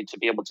frankly, to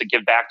be able to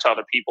give back to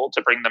other people,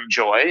 to bring them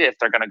joy if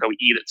they're going to go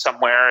eat it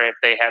somewhere, if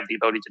they have the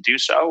ability to do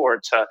so,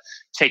 or to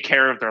take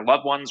care of their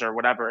loved ones or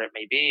whatever it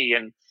may be.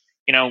 And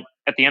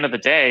at the end of the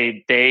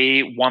day,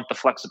 they want the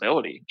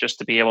flexibility just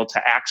to be able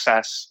to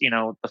access,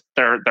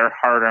 their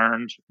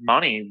hard-earned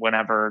money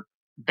whenever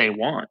they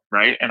want,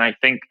 right? And I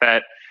think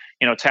that,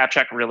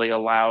 TapCheck really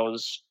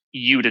allows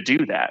you to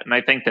do that. And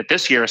I think that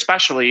this year,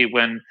 especially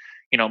when,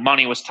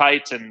 money was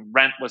tight and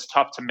rent was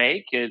tough to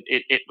make,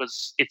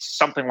 it's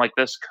something like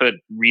this could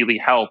really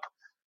help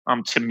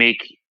to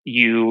make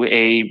you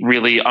a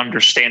really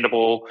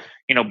understandable,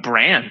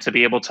 brand, to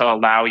be able to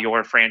allow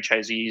your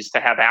franchisees to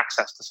have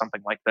access to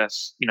something like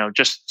this,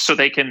 just so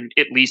they can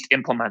at least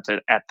implement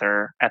it at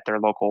their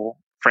local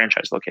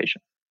franchise location.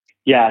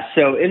 Yeah.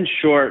 So in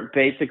short,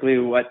 basically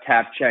what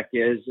TapCheck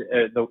is,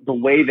 the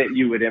way that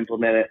you would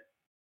implement it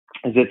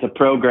is it's a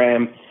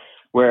program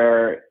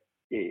where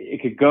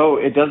it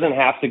doesn't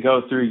have to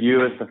go through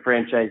you as the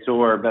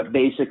franchisor, but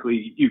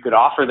basically you could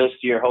offer this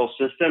to your whole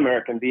system, or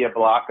it can be a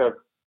block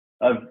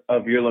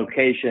of your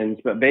locations.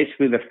 But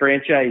basically the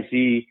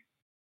franchisee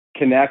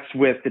connects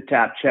with the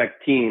TapCheck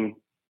team,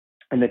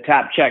 and the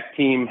TapCheck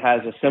team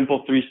has a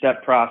simple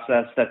 3-step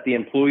process that the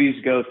employees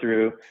go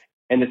through,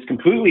 and it's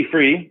completely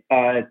free.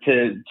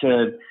 There's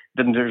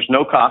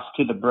no cost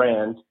to the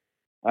brand.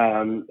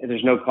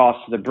 There's no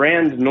cost to the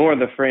brand nor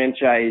the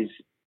franchisee,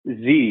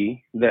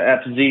 the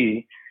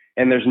FZ,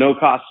 and there's no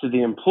cost to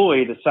the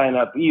employee to sign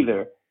up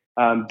either.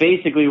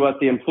 Basically what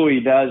the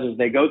employee does is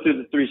they go through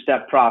the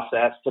 3-step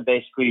process to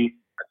basically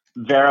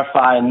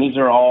verify, and these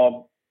are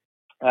all,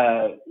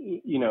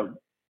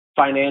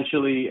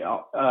 financially,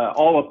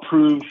 all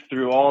approved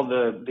through all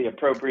the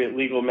appropriate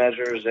legal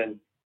measures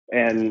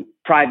and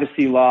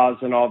privacy laws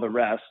and all the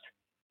rest.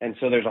 And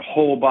so there's a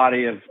whole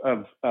body of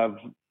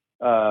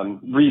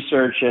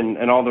research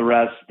and all the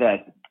rest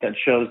that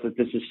shows that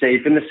this is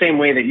safe, in the same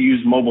way that you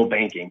use mobile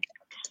banking.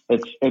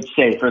 It's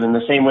safer than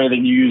the same way that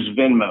you use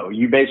Venmo.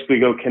 You basically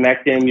go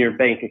connect in your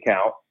bank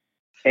account,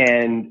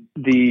 and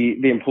the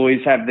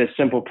employees have this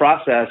simple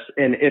process.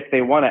 And if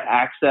they want to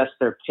access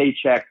their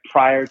paycheck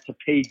prior to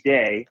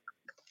payday,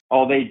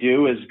 all they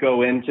do is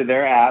go into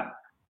their app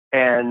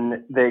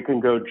and they can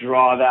go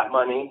draw that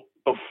money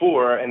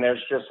before. And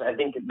there's just, I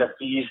think the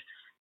fees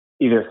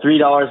either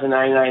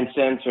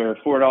 $3.99 or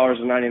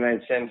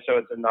 $4.99. So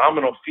it's a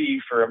nominal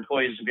fee for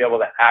employees to be able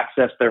to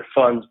access their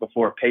funds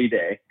before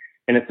payday.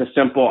 And it's a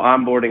simple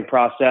onboarding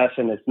process,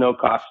 and it's no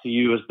cost to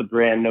you as the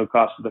brand, no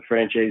cost to the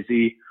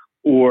franchisee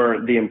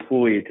or the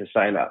employee to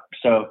sign up.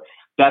 So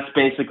that's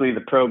basically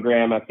the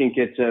program. I think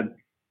it's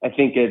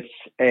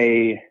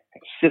a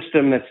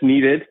system that's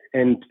needed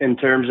in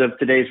terms of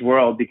today's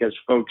world, because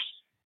folks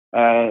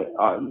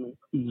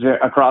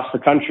across the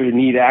country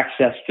need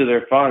access to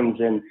their funds,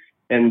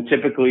 and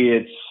typically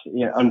it's,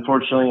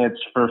 unfortunately,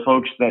 it's for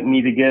folks that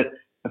need to get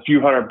a few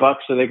 $100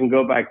 so they can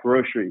go buy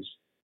groceries.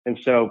 And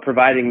so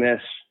providing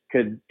this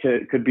could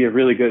be a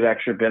really good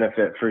extra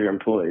benefit for your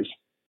employees.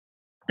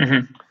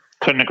 Mm-hmm.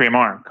 Couldn't agree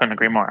more.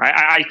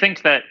 I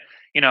think that,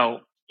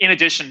 in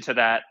addition to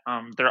that,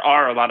 there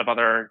are a lot of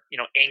other,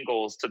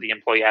 angles to the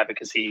employee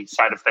advocacy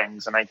side of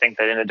things. And I think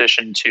that in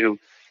addition to,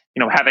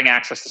 having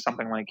access to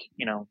something like,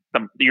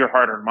 your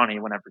hard-earned money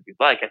whenever you'd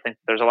like, I think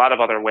there's a lot of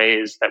other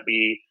ways that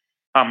we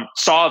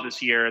saw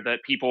this year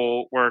that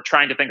people were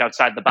trying to think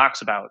outside the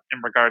box about,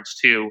 in regards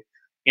to,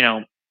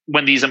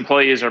 when these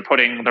employees are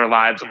putting their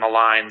lives on the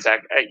lines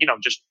at,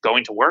 just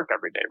going to work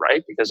every day,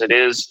 right? Because it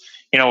is,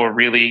 a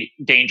really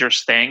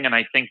dangerous thing. And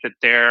I think that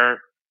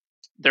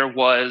there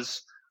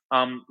was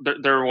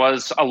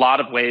a lot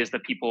of ways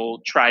that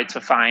people tried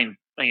to find,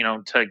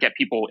 to get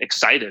people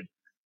excited.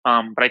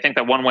 But I think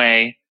that one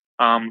way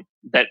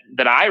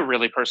that I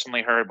really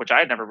personally heard, which I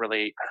had never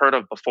really heard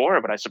of before,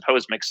 but I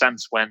suppose makes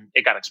sense when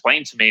it got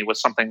explained to me,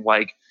 was something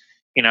like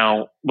an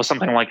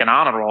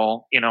honor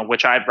roll,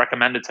 which I've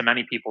recommended to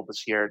many people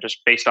this year, just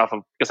based off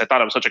of, because I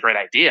thought it was such a great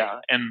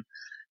idea. And,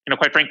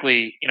 quite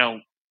frankly,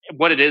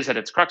 what it is at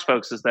its crux,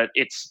 folks, is that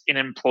it's an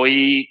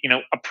employee,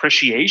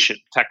 appreciation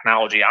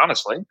technology,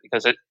 honestly,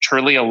 because it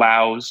truly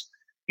allows,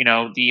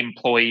 the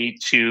employee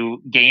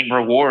to gain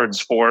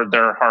rewards for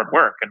their hard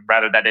work. And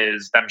rather that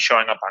is them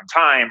showing up on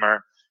time,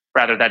 or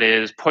rather that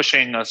is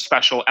pushing a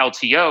special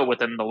LTO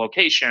within the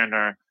location,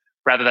 or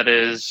Rather, that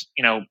is,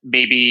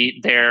 maybe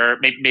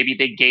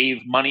they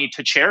gave money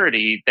to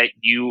charity that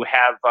you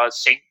have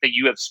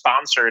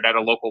sponsored at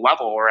a local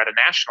level or at a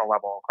national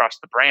level across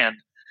the brand.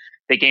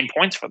 They gain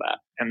points for that,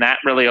 and that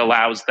really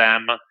allows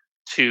them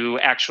to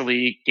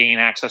actually gain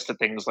access to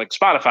things like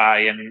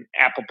Spotify and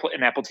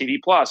Apple TV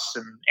Plus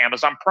and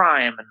Amazon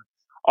Prime and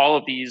all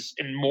of these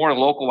and more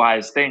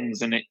localized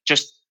things, and it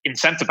just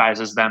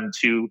incentivizes them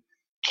to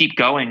keep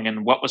going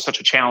in what was such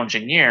a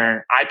challenging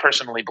year. I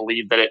personally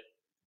believe that it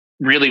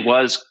really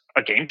was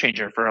a game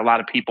changer for a lot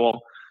of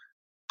people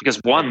because,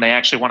 one, they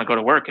actually want to go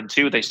to work, and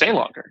two, they stay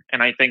longer.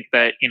 And I think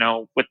that,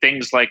 with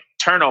things like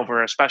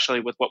turnover, especially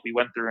with what we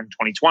went through in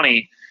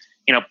 2020,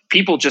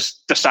 people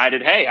just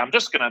decided, hey, I'm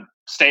just going to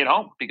stay at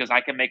home because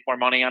I can make more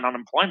money on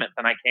unemployment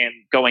than I can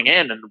going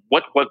in. And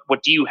what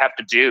do you have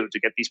to do to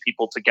get these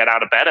people to get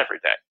out of bed every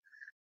day?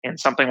 And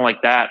something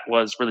like that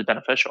was really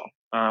beneficial.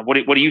 What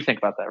do you think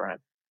about that, Ryan?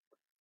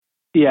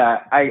 Yeah,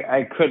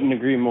 I couldn't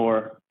agree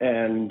more.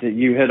 And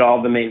you hit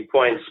all the main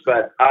points,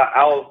 but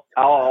I'll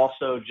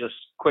also just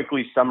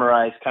quickly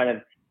summarize kind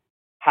of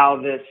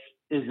how this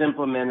is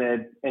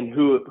implemented and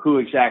who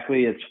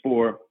exactly it's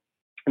for.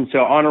 And so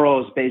Honor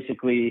Roll is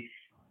basically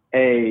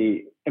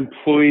a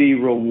employee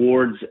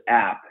rewards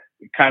app.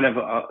 Kind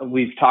of,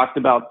 we've talked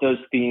about those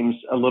themes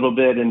a little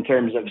bit in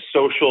terms of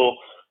social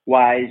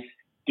wise,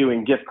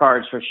 doing gift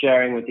cards for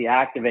sharing with the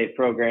Activate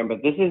program,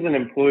 but this is an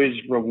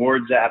employees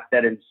rewards app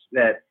that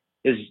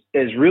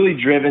is really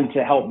driven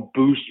to help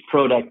boost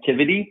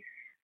productivity,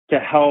 to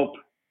help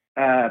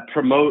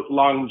promote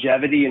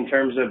longevity in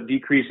terms of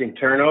decreasing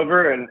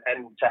turnover and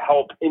to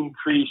help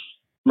increase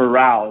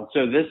morale.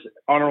 So this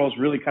Honor Roll is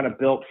really kind of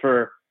built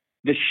for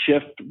the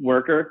shift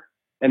worker.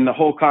 And the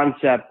whole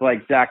concept,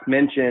 like Zach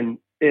mentioned,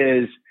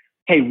 is,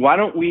 hey, why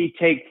don't we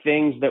take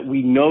things that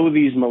we know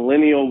these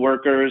millennial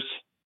workers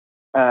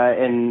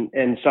and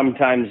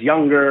sometimes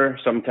younger,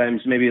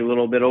 sometimes maybe a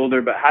little bit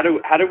older, but how do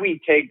we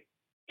take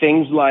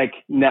things like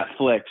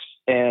Netflix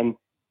and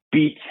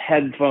Beats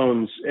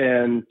headphones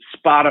and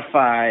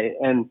Spotify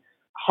and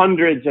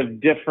hundreds of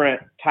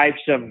different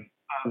types of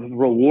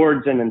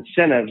rewards and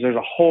incentives? There's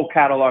a whole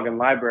catalog and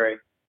library.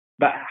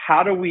 But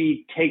how do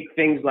we take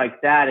things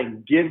like that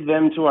and give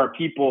them to our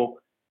people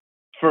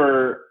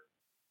for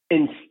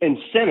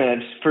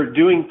incentives for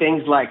doing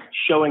things like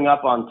showing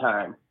up on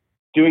time,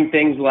 doing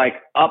things like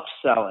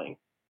upselling,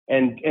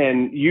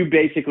 and you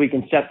basically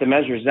can set the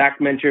measure. Zach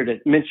mentioned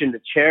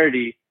a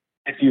charity.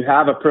 If you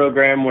have a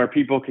program where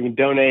people can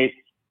donate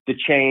the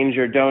change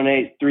or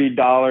donate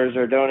 $3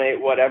 or donate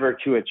whatever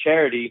to a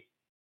charity,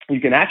 you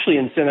can actually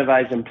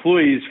incentivize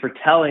employees for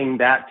telling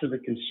that to the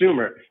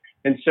consumer.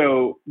 And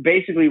so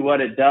basically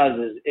what it does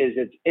is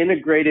it's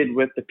integrated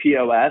with the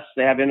POS.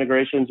 They have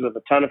integrations with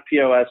a ton of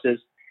POSs.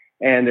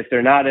 And if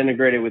they're not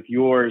integrated with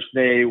yours,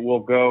 they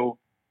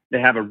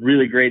have a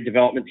really great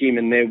development team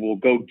and they will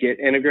go get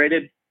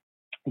integrated.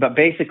 But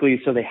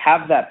basically, so they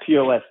have that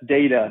POS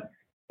data,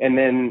 and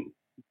then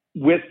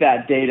with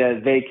that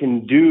data, they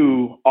can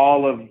do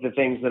all of the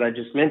things that I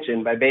just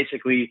mentioned by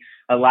basically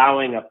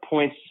allowing a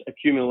points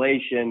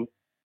accumulation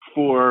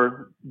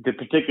for the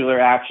particular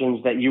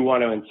actions that you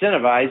want to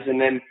incentivize.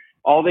 And then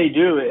all they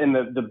do, and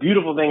the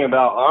beautiful thing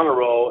about Honor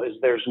Roll is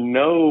there's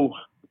no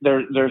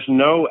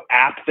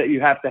app that you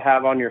have to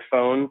have on your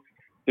phone.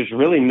 There's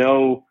really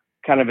no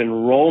kind of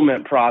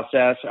enrollment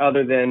process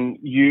other than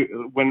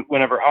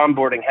whenever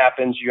onboarding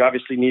happens, you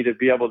obviously need to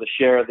be able to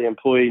share the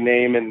employee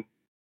name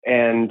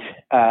and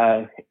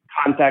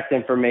contact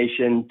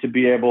information to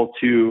be able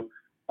to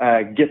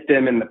get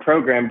them in the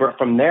program. But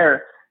from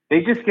there,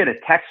 they just get a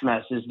text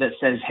message that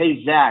says,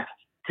 hey, Zach,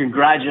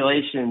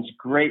 congratulations,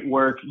 great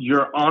work.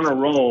 You're on a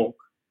roll.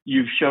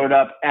 You've showed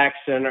up X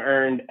and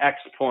earned X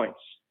points,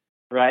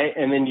 right?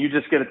 And then you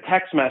just get a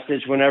text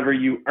message whenever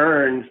you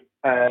earn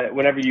an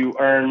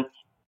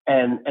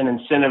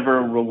incentive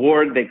or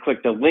reward. They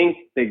click the link,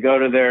 they go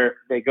to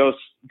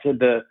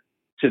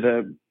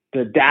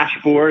the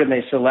dashboard and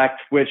they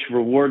select which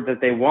reward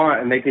that they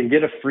want, and they can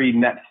get a free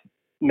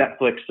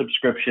Netflix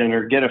subscription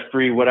or get a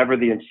free whatever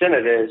the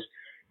incentive is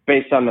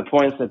based on the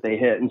points that they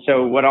hit. And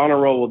so what Honor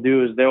Roll will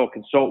do is they'll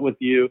consult with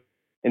you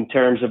in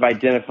terms of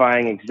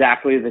identifying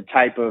exactly the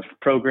type of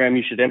program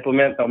you should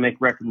implement. They'll make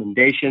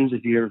recommendations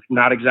if you're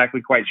not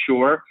exactly quite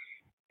sure.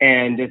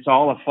 And it's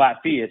all a flat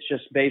fee. It's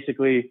just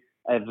basically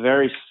a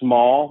very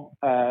small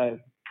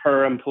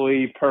per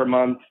employee per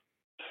month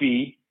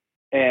fee,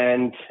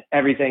 and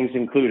everything's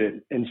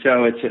included. And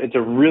so it's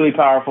a really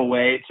powerful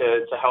way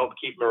to help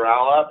keep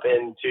morale up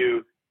and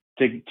to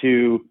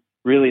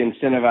really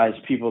incentivize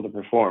people to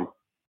perform.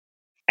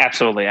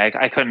 Absolutely.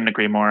 I couldn't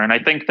agree more. And I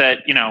think that,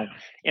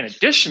 in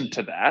addition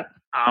to that,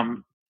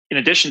 in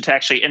addition to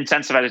actually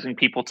incentivizing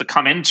people to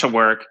come into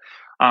work,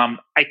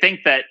 I think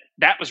that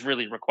was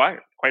really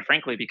required, quite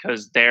frankly,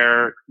 because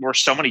there were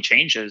so many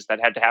changes that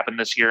had to happen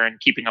this year in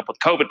keeping up with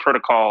COVID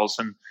protocols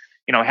and,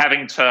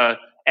 having to,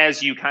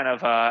 as you kind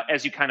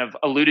of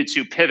alluded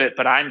to, pivot,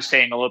 but I'm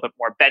saying a little bit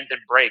more bend and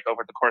break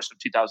over the course of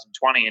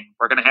 2020. And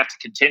we're going to have to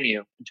continue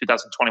in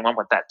 2021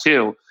 with that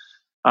too.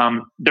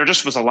 there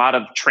just was a lot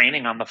of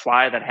training on the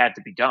fly that had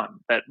to be done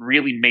that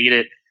really made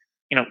it,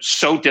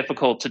 so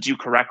difficult to do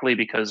correctly,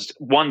 because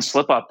one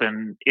slip up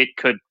and it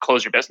could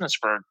close your business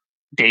for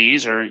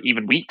days or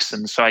even weeks.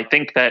 And so I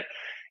think that,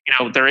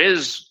 there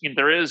is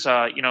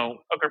a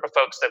group of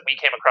folks that we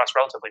came across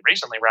relatively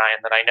recently, Ryan,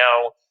 that I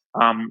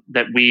know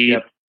that we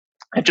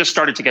have just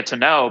started to get to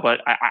know.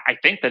 But I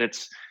think that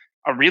it's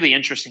a really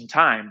interesting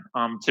time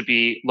to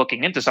be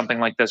looking into something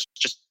like this,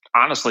 just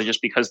honestly,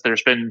 just because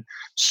there's been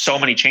so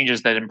many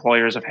changes that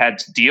employers have had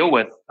to deal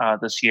with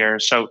this year.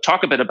 So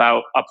talk a bit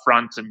about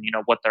Upfront and,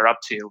 what they're up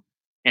to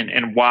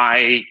and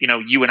why,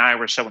 you and I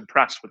were so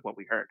impressed with what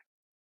we heard.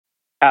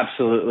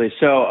 Absolutely.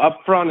 So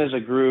Upfront is a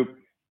group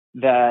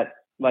that,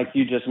 like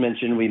you just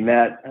mentioned, we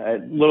met a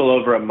little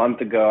over a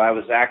month ago.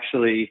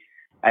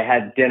 I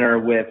had dinner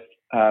with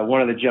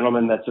one of the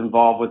gentlemen that's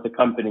involved with the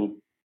company,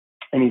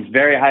 and he's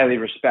very highly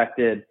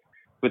respected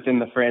within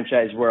the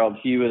franchise world.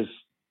 He was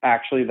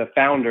actually the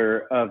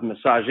founder of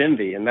Massage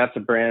Envy, and that's a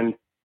brand,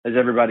 as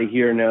everybody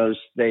here knows,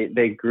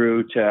 they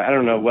grew to, I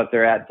don't know what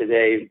they're at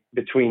today,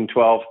 between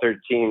 12,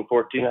 13,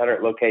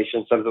 1,400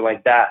 locations, something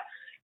like that.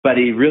 But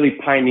he really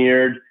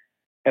pioneered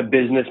a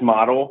business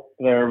model.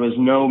 There was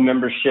no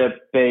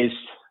membership-based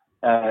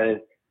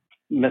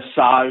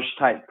massage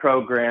type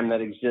program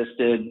that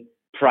existed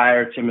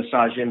prior to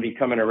Massage Envy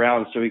coming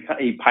around. So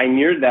he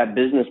pioneered that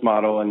business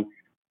model, and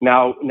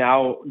now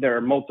there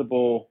are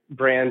multiple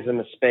brands in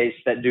the space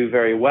that do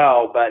very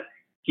well. But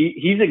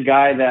he's a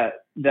guy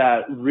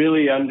that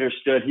really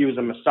understood. He was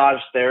a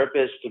massage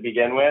therapist to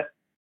begin with,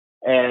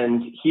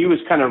 and he was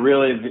kind of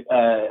really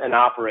an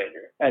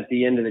operator at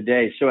the end of the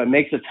day. So it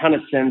makes a ton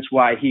of sense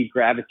why he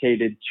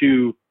gravitated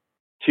to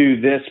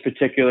this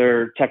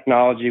particular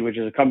technology, which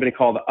is a company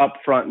called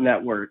Upfront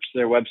Networks.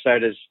 Their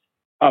website is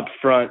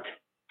Upfront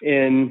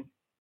in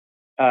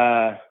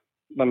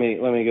let me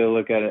go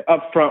look at it,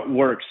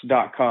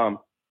 upfrontworks.com.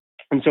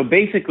 And so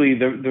basically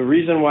the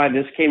reason why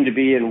this came to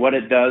be and what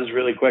it does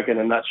really quick in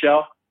a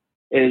nutshell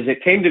is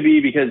it came to be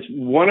because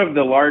one of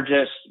the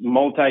largest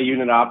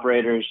multi-unit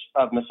operators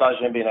of Massage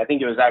Envy, and I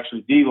think it was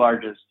actually the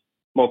largest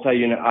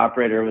multi-unit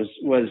operator,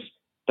 was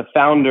the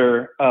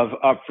founder of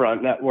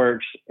Upfront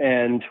Networks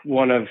and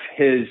one of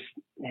his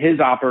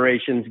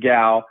operations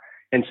gal.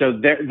 And so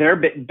they're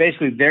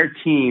basically their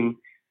team,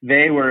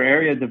 they were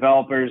area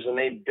developers, and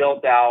they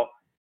built out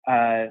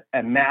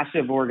a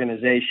massive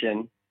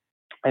organization,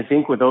 I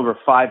think with over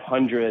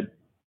 500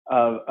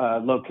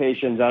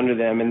 locations under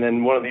them. And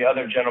then one of the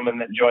other gentlemen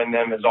that joined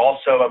them is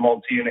also a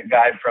multi-unit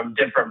guy from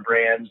different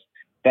brands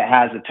that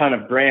has a ton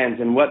of brands.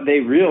 And what they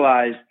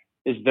realized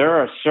is there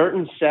are a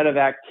certain set of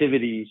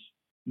activities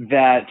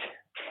that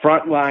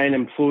frontline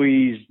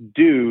employees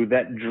do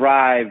that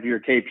drive your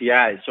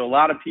KPIs. So a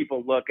lot of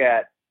people look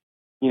at,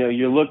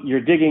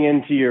 you're digging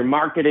into your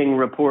marketing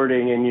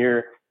reporting and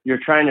you're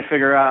trying to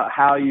figure out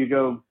how you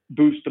go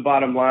boost the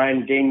bottom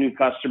line, gain new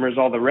customers,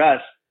 all the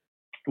rest.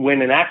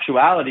 When in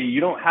actuality, you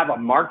don't have a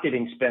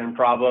marketing spend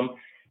problem.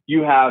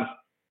 You have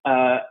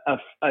a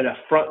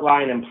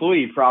frontline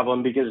employee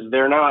problem because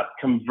they're not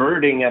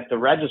converting at the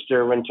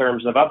register in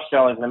terms of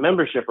upselling the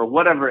membership or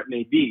whatever it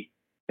may be.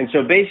 And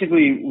so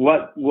basically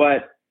what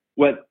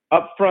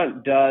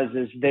Upfront does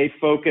is they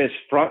focus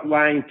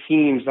frontline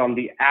teams on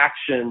the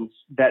actions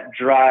that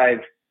drive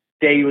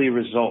daily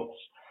results.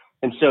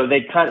 And so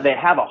they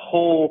have a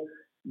whole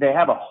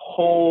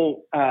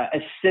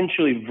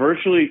essentially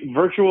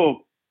virtual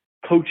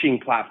coaching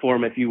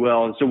platform, if you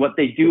will. And so what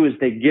they do is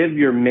they give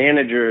your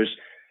managers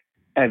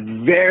a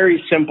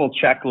very simple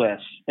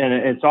checklist, and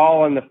it's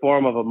all in the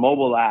form of a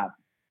mobile app,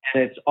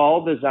 and it's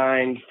all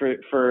designed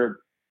for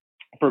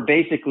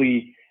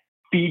basically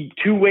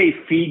two-way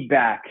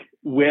feedback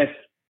with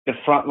the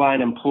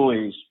frontline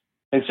employees.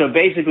 And so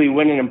basically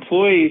when an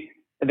employee,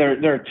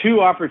 there are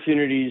two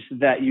opportunities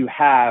that you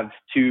have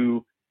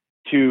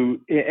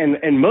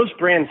and most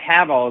brands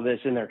have all of this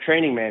in their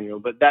training manual,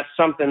 but that's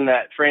something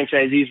that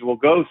franchisees will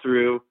go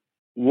through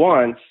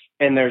once,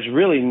 and there's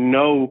really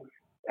no,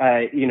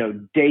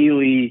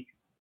 daily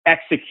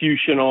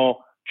executional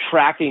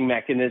tracking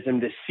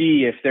mechanism to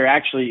see if they're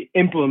actually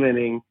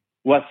implementing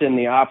what's in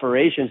the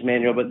operations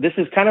manual. But this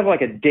is kind of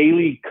like a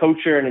daily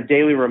coacher and a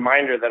daily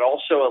reminder that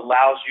also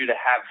allows you to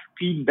have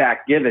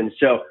feedback given.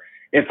 So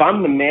if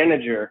I'm the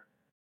manager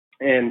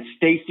and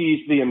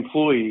Stacy's the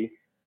employee,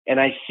 and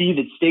I see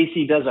that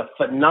Stacy does a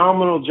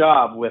phenomenal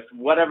job with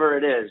whatever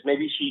it is,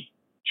 maybe she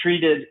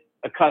treated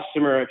a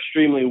customer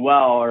extremely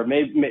well, or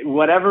maybe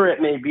whatever it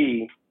may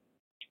be,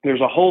 there's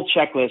a whole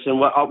checklist. And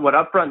what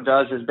Upfront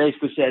does is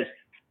basically says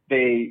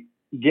they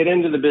get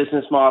into the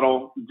business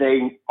model,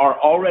 they are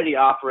already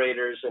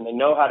operators and they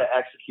know how to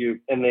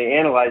execute, and they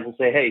analyze and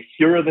say, hey,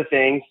 here are the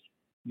things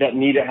that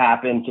need to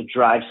happen to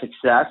drive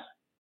success.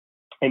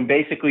 And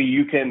basically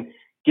you can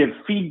give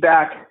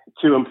feedback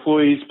to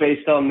employees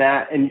based on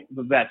that, and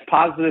that's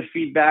positive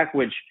feedback,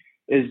 which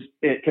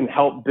it can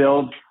help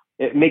build.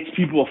 It makes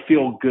people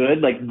feel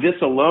good. Like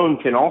this alone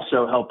can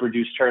also help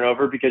reduce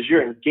turnover because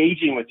you're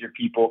engaging with your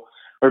people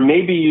or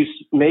maybe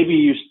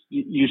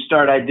you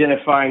start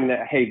identifying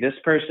that, hey, this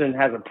person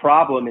has a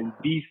problem in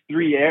these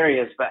 3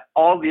 areas, but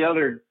all the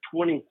other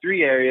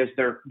 23 areas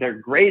they're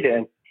great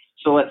in.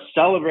 So let's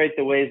celebrate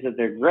the ways that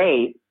they're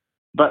great,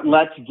 but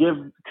let's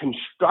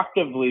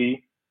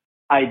constructively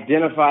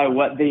identify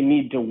what they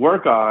need to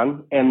work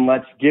on, and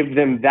let's give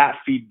them that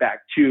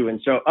feedback too.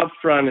 And so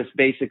Upfront is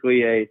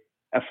basically a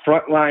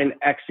frontline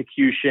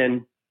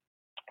execution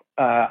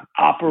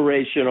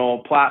operational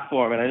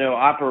platform. And I know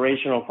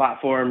operational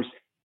platforms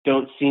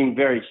don't seem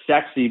very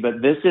sexy,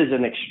 but this is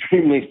an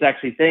extremely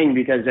sexy thing,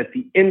 because at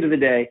the end of the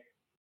day,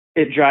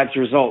 it drives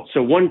results.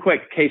 So one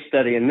quick case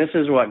study, and this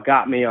is what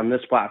got me on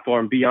this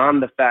platform,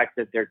 beyond the fact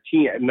that their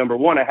team, number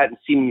one, I hadn't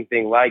seen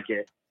anything like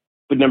it,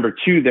 but number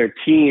two, their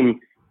team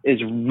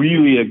is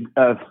really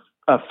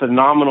a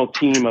phenomenal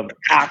team of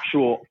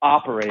actual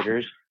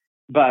operators.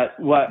 But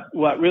what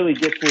really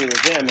gets me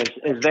with them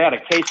is they had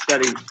a case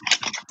study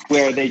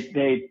where they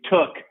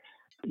took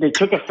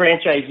a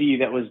franchisee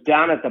that was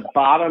down at the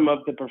bottom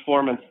of the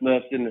performance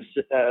list in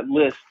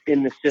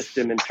the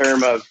system in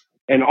term of,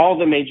 and all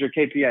the major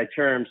KPI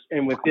terms,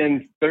 and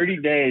within 30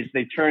 days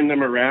they turned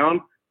them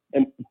around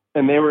and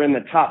they were in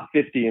the top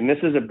 50. And this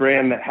is a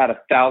brand that had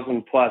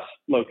 1,000+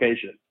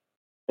 locations.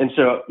 And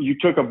so you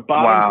took a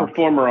bottom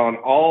performer on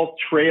all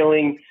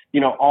trailing,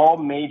 all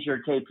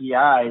major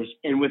KPIs,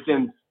 and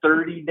within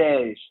 30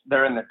 days,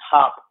 they're in the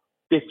top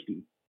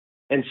 50.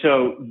 And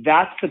so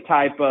that's the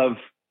type of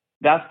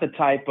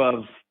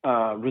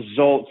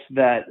results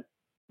that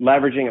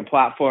leveraging a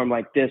platform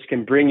like this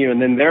can bring you.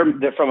 And then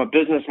they're from a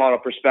business model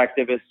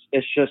perspective,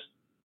 it's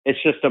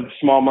just a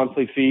small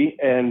monthly fee.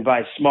 And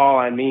by small,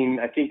 I mean,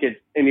 I think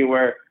it's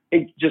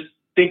just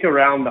think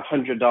around the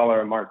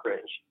 $100 a mark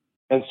range.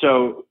 And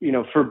so,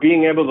 for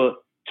being able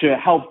to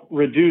help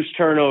reduce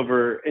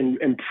turnover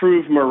and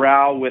improve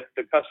morale with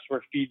the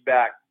customer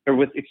feedback, or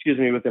with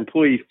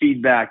employee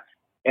feedback,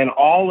 and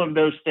all of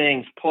those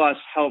things, plus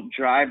help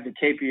drive the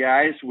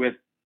KPIs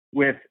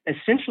with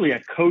essentially a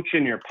coach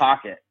in your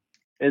pocket,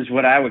 is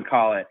what I would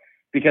call it,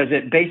 because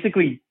it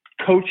basically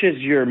coaches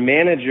your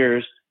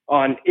managers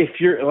on,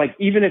 if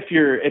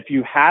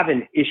you have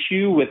an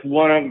issue with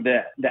one of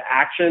the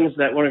actions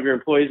that one of your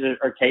employees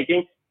are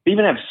taking, they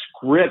even have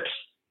scripts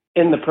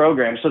in the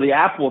program. So the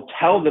app will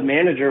tell the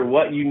manager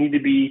what you need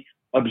to be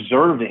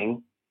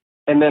observing.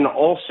 And then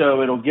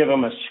also it'll give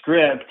them a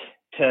script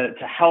to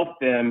help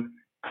them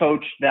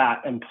coach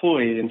that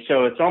employee. And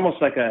so it's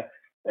almost like a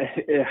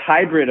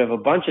hybrid of a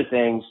bunch of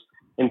things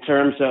in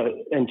terms of,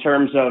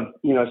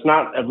 it's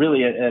not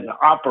really an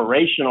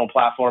operational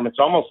platform. It's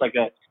almost like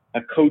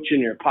a coach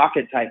in your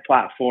pocket type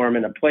platform,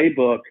 and a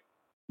playbook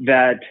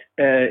that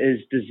is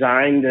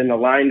designed and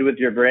aligned with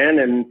your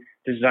brand, and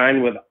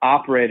designed with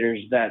operators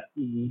that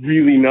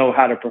really know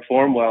how to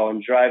perform well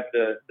and drive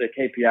the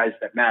KPIs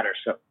that matter.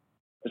 So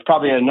it's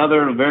probably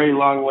another very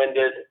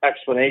long-winded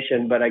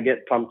explanation, but I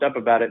get pumped up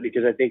about it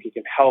because I think it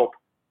can help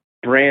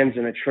brands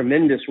in a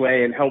tremendous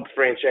way, and help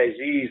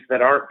franchisees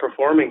that aren't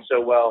performing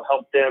so well,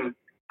 help them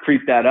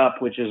creep that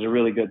up, which is a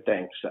really good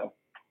thing. So.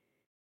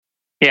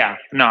 Yeah,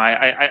 no,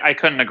 I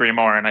couldn't agree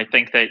more. And I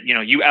think that,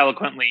 you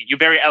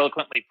very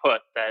eloquently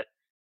put that,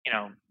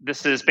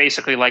 this is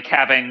basically like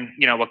having,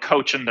 a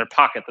coach in their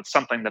pocket. That's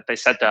something that they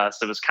said to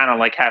us. It was kind of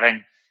like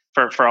having,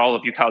 for all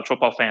of you college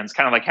football fans,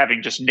 kind of like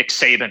having just Nick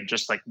Saban,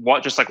 just like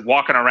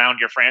walking around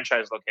your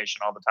franchise location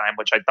all the time,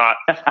 which I thought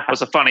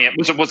was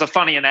a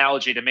funny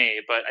analogy to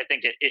me, but I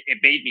think it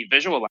made me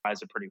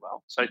visualize it pretty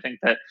well. So I think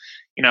that,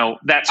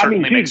 that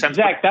certainly makes sense.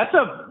 Zach, that's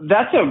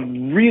a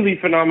really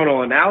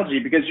phenomenal analogy,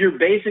 because you're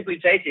basically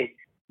taking,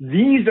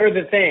 these are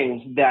the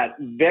things that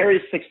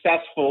very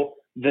successful,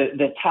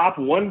 the top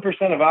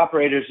 1% of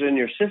operators in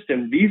your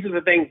system, these are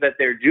the things that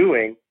they're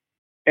doing.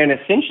 And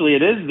essentially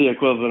it is the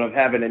equivalent of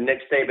having a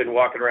Nick Saban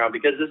walking around,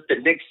 because it's the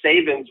Nick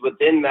Sabans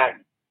within that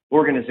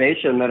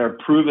organization that are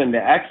proven to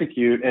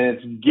execute. And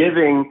it's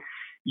giving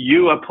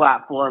you a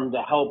platform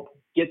to help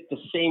get the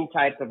same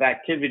type of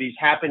activities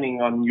happening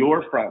on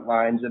your front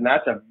lines. And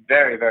that's a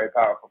very, very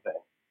powerful thing.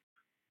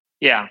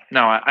 Yeah,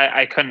 no,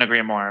 I couldn't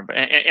agree more.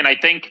 And I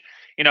think,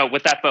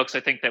 with that, folks, I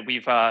think that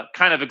we've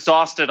kind of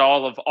exhausted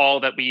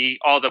all that we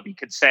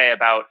could say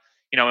about,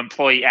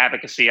 employee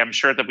advocacy. I'm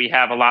sure that we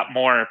have a lot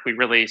more if we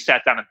really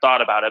sat down and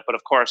thought about it. But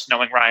of course,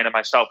 knowing Ryan and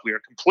myself, we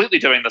are completely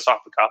doing this off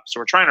the cuff. So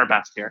we're trying our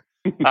best here.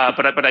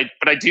 But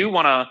I do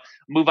want to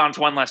move on to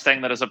one last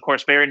thing that is, of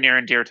course, very near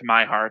and dear to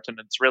my heart. And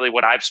it's really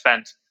what I've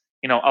spent,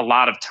 a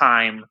lot of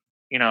time,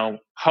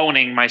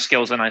 honing my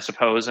skills in, I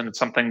suppose. And it's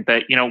something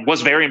that,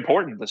 was very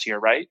important this year,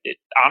 right? It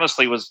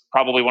honestly was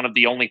probably one of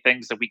the only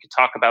things that we could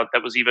talk about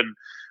that was even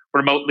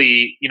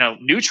remotely,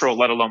 neutral,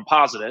 let alone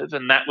positive.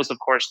 And that was, of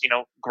course,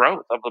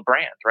 growth of the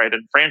brand, right?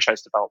 And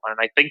franchise development.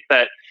 And I think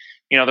that,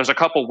 there's a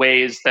couple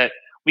ways that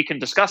we can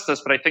discuss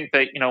this, but I think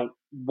that,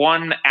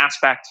 one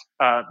aspect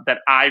that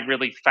I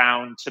really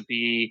found to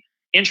be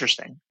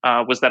interesting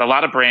was that a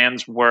lot of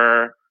brands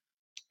were,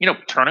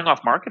 turning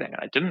off marketing.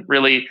 I didn't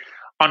really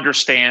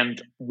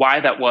understand why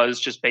that was,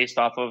 just based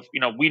off of,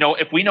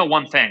 if we know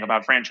one thing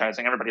about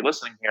franchising, everybody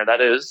listening here, that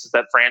is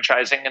that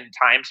franchising in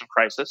times of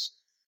crisis,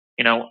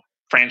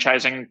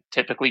 franchising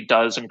typically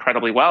does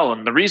incredibly well.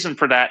 And the reason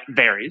for that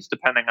varies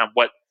depending on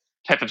what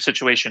type of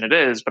situation it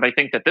is. But I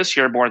think that this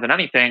year, more than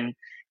anything,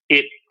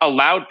 it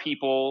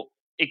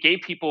gave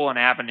people an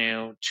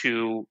avenue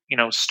to,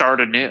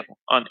 start anew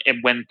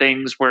when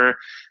things were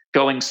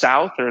going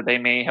south, or they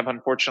may have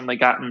unfortunately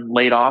gotten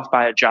laid off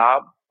by a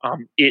job.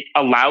 It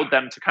allowed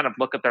them to kind of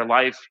look at their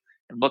life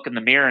and look in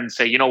the mirror and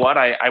say, you know what,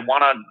 I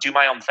want to do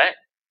my own thing.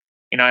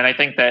 And I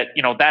think that,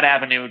 that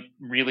avenue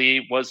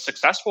really was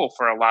successful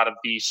for a lot of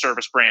the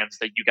service brands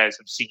that you guys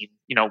have seen,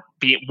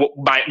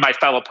 my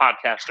fellow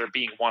podcaster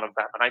being one of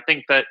them. And I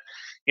think that,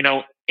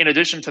 in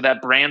addition to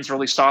that, brands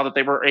really saw that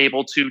they were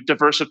able to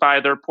diversify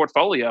their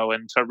portfolio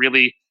and to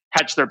really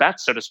hedge their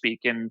bets, so to speak,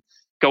 and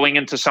going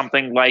into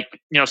something like,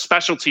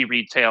 specialty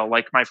retail,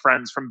 like my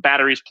friends from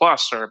Batteries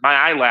Plus or My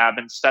iLab,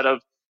 instead of,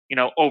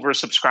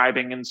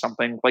 oversubscribing in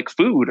something like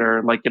food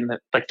or like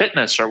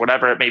fitness or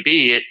whatever it may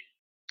be. It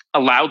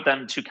allowed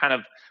them to kind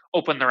of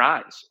open their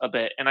eyes a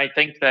bit. And I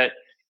think that,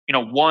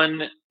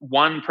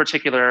 one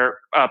particular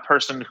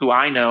person who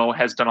I know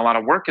has done a lot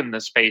of work in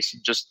this space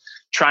and just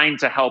trying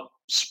to help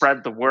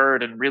spread the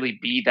word and really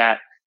be that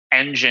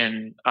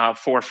engine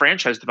for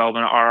franchise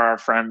development are our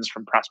friends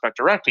from Prospect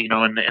Direct.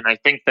 And I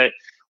think that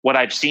what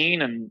I've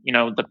seen and,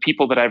 the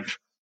people that I've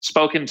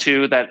spoken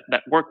to that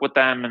work with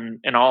them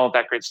and all of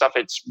that great stuff,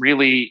 it's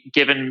really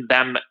given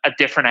them a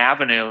different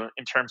avenue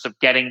in terms of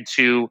getting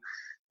to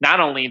not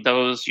only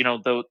those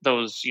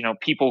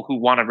people who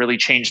want to really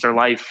change their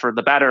life for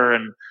the better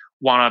and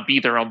want to be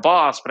their own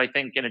boss, but I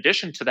think in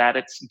addition to that,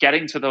 it's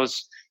getting to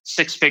those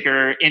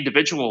six-figure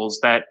individuals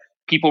that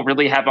people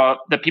really have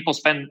that people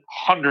spend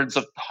hundreds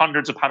upon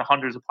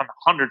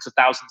hundreds of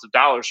thousands of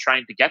dollars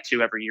trying to get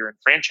to every year in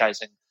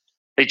franchising.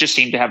 They just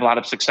seem to have a lot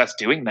of success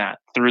doing that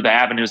through the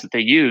avenues that they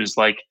use,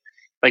 like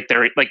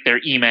their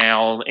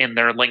email and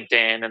their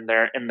LinkedIn and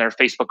their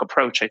Facebook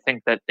approach. I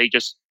think that they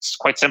just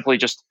quite simply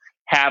just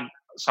have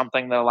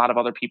something that a lot of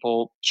other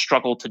people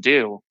struggle to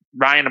do.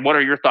 Ryan, what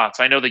are your thoughts?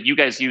 I know that you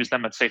guys use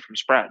them at Safe from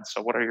Spread.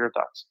 So what are your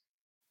thoughts?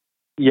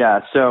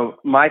 Yeah, so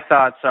my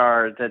thoughts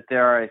are that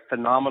they're a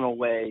phenomenal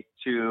way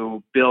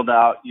to build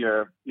out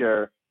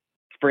your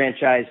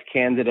franchise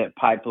candidate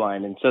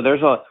pipeline. And so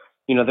there's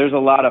a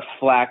lot of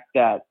flack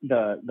that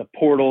the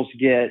portals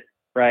get,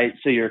 right?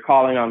 So you're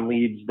calling on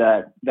leads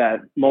that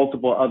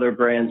multiple other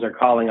brands are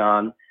calling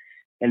on.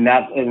 And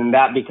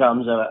that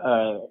becomes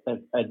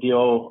a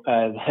deal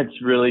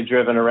that's really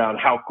driven around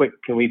how quick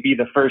can we be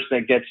the first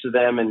that gets to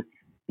them and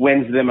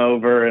wins them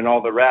over and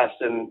all the rest.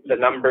 And the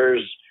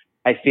numbers,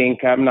 I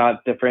think, I'm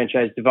not the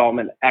franchise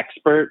development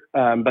expert,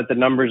 but the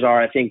numbers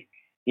are, I think,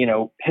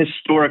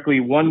 historically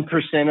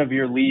 1% of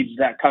your leads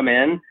that come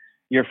in,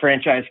 your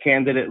franchise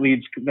candidate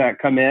leads that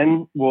come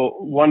in,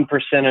 1%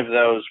 of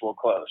those will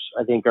close.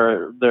 I think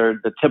they're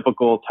the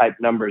typical type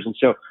numbers. And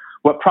so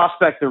what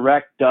Prospect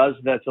Direct does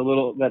that's a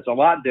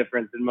lot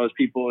different than most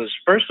people is,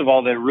 first of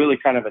all, they're really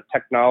kind of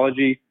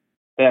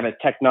they have a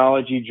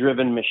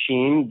technology-driven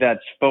machine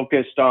that's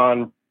focused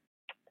on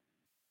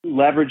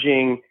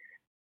leveraging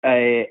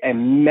a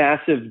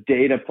massive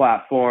data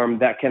platform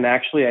that can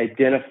actually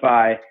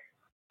identify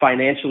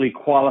financially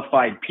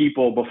qualified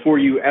people before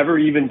you ever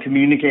even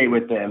communicate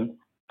with them.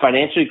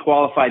 Financially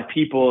qualified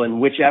people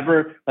in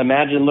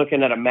imagine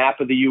looking at a map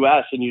of the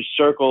U.S. and you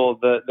circle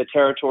the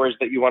territories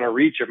that you want to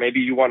reach, or maybe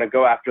you want to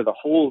go after the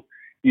whole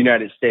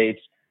United States,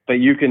 but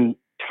you can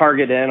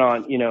target in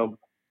on,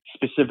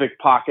 specific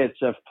pockets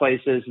of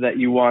places that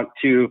you want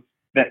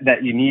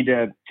that you need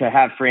to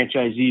have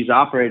franchisees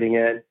operating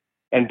in.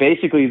 And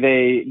basically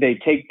they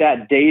take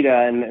that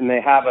data and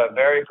they have a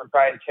very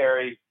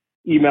proprietary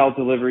email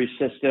delivery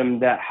system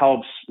that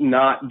helps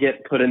not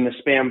get put in the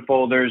spam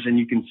folders, and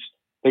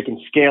they can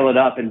scale it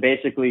up and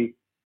basically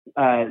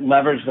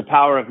leverage the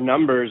power of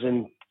numbers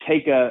and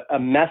take a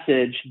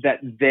message that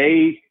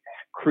they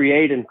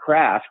create and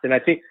craft. And I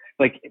think,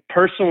 like,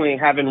 personally,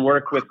 having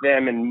worked with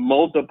them in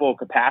multiple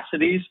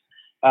capacities,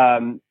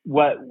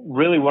 what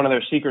really one of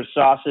their secret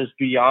sauce is,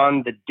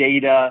 beyond the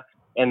data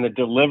and the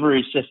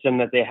delivery system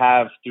that they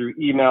have through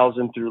emails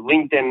and through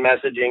LinkedIn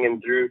messaging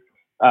and through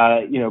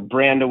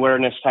brand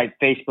awareness type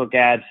Facebook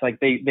ads. Like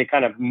they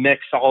kind of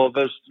mix all of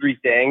those three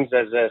things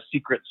as a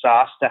secret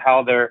sauce to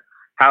how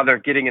they're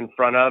getting in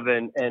front of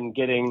and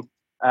getting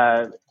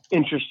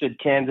interested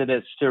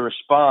candidates to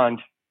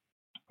respond.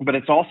 But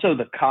it's also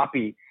the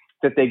copy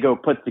that they go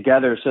put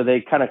together. So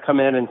they kind of come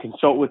in and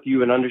consult with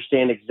you and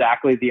understand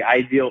exactly the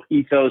ideal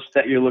ethos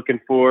that you're looking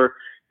for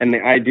and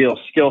the ideal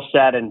skill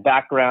set and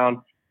background.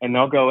 And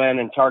they'll go in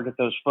and target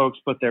those folks,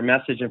 put their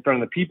message in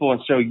front of the people.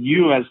 And so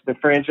you, as the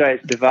franchise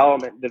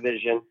development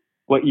division,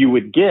 what you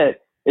would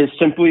get is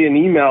simply an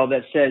email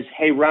that says,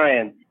 "Hey,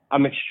 Ryan,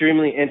 I'm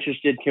extremely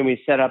interested. Can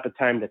we set up a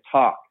time to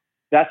talk?"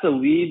 That's a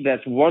lead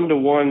that's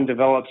one-to-one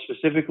developed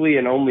specifically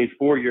and only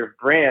for your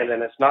brand.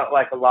 And it's not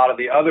like a lot of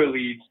the other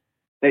leads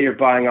that you're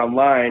buying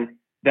online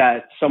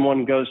that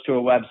someone goes to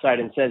a website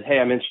and says, hey,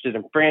 I'm interested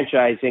in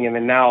franchising. And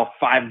then now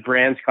 5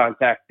 brands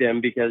contact them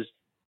because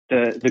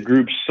the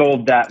group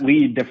sold that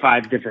lead to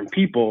 5 different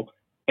people.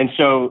 And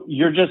so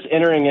you're just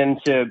entering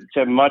into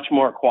much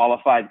more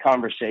qualified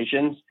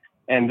conversations.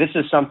 And this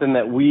is something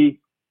that we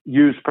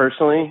use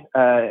personally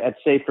at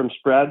Safe from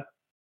Spread.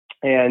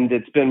 And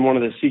it's been one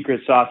of the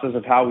secret sauces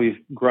of how we've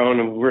grown.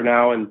 And we're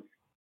now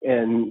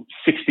in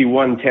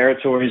 61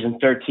 territories in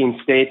 13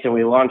 states. And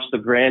we launched the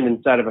brand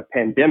inside of a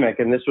pandemic.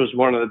 And this was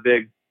one of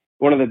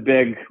the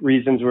big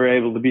reasons we were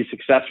able to be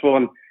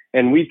successful.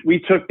 And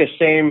we took the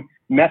same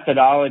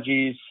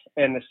methodologies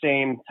and the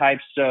same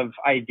types of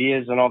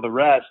ideas and all the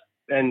rest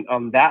and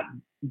on that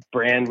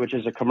brand, which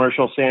is a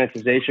commercial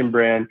sanitization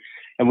brand.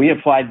 And we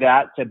applied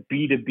that to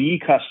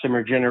B2B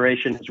customer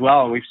generation as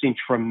well. And we've seen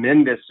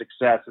tremendous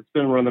success. It's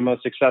been one of the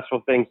most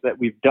successful things that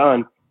we've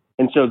done.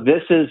 And so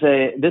this is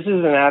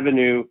an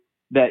avenue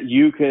that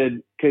you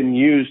can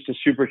use to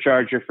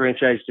supercharge your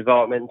franchise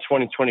development in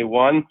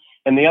 2021.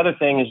 And the other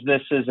thing is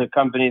this is a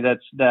company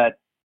that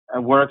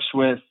works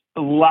with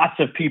lots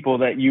of people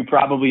that you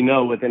probably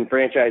know within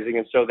franchising.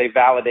 And so they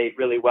validate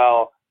really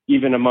well,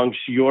 even amongst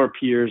your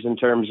peers in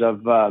terms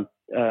of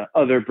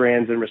other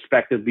brands and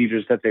respected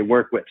leaders that they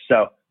work with.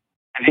 So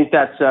I think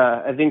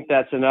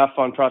that's enough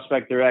on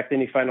Prospect Direct.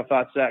 Any final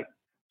thoughts, Zach?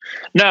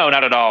 No,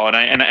 not at all.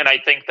 And I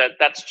think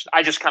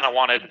I just kind of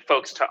wanted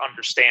folks to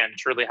understand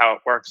truly how it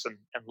works. And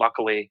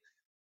luckily,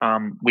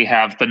 we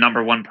have the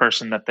number one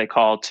person that they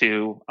call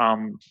to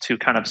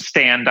kind of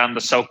stand on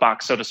the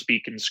soapbox, so to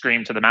speak, and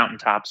scream to the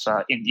mountaintops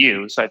in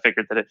you. So I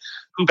figured that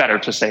who better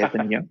to say it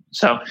than you.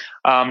 So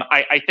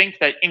I think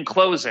that in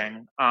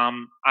closing,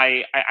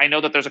 I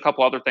know that there's a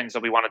couple other things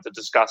that we wanted to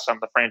discuss on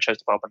the franchise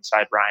development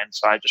side, Ryan.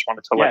 So I just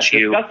wanted to let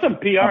you discuss some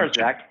PR,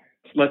 Zach.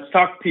 Let's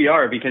talk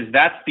PR because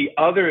that's the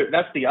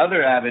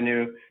other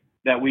avenue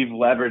that we've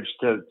leveraged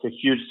to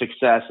huge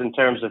success in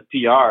terms of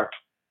PR.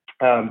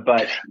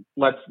 But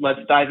let's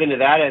dive into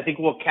that. I think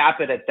we'll cap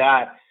it at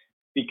that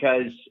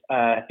because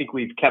I think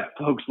we've kept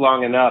folks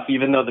long enough,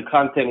 even though the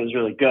content was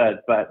really good.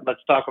 But let's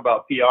talk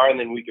about PR and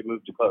then we can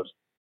move to close.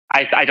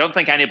 I don't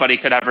think anybody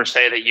could ever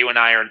say that you and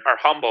I are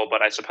humble,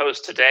 but I suppose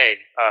today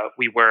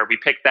we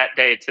picked that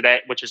day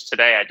today, which is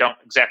today. I don't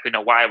exactly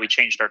know why we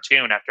changed our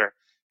tune after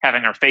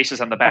having our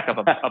faces on the back of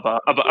an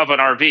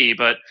RV,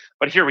 but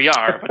here we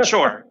are. But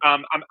sure,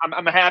 I'm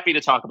happy to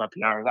talk about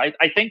PR.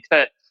 I think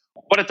that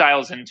what it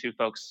dials into,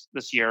 folks,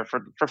 this year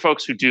for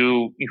folks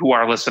who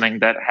are listening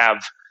that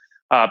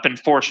have been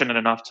fortunate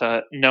enough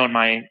to know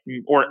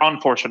or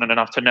unfortunate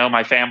enough to know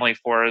my family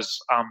for as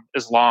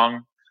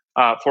long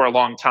for a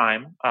long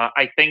time.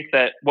 I think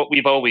that what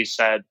we've always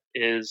said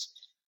is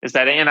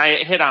that, and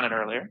I hit on it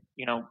earlier.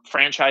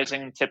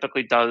 Franchising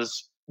typically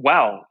does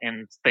well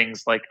in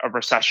things like a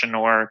recession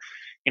or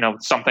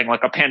something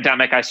like a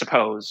pandemic, I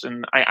suppose.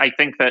 And I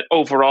think that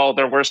overall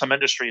there were some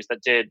industries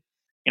that did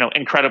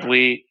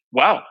incredibly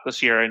well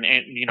this year.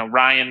 And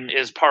Ryan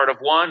is part of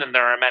one, and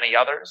there are many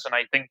others. And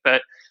I think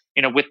that,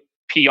 with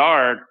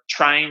PR,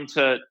 trying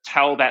to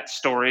tell that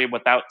story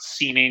without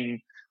seeming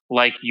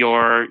like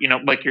you're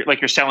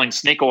selling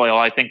snake oil,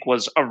 I think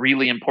was a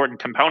really important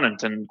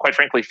component. And quite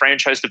frankly,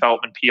 franchise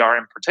development PR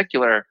in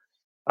particular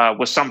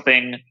was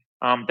something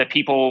that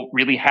people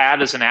really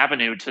had as an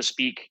avenue to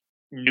speak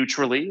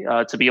neutrally,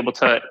 to be able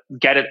to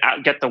get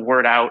the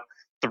word out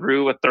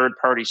through a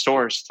third-party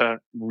source to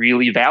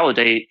really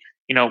validate,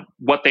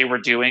 what they were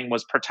doing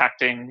was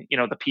protecting,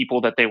 the people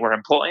that they were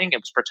employing. It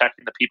was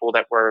protecting the people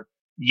that were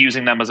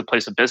using them as a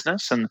place of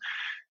business. And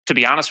to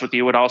be honest with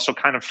you, it also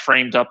kind of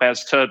framed up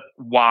as to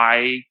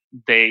why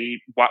a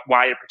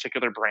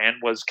particular brand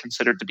was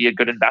considered to be a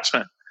good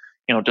investment,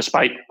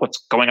 despite what's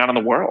going on in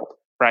the world,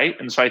 right?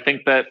 And so I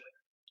think that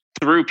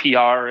through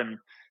PR and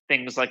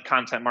things like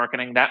content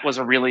marketing, that was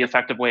a really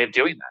effective way of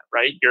doing that,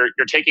 right? You're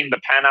taking the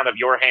pen out of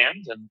your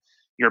hand and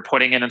you're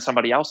putting it in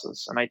somebody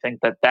else's. And I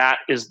think that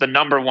is the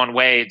number one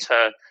way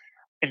to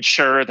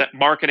ensure that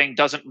marketing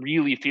doesn't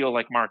really feel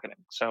like marketing.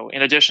 So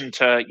in addition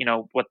to,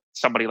 what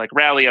somebody like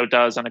Rallyo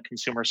does on a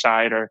consumer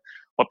side or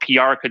what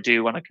PR could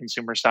do on a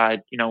consumer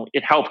side,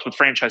 it helped with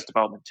franchise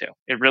development too.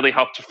 It really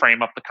helped to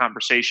frame up the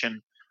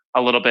conversation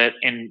a little bit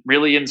and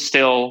really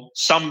instill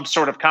some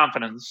sort of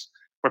confidence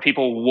where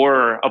people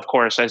were, of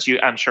course,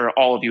 I'm sure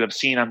all of you have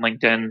seen on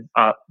LinkedIn,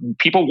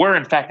 people were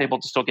in fact able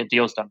to still get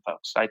deals done,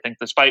 folks. I think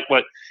despite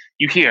what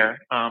you hear,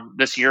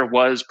 this year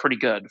was pretty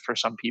good for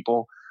some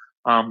people,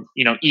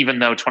 even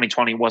though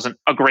 2020 wasn't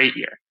a great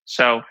year.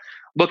 So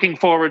looking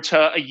forward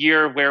to a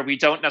year where we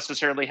don't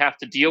necessarily have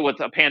to deal with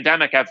a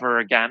pandemic ever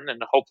again.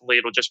 And hopefully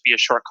it'll just be a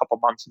short couple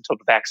months until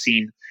the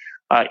vaccine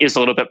is a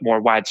little bit more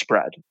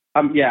widespread.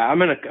 I'm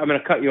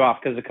gonna cut you off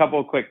because a couple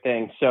of quick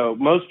things. So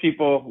most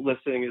people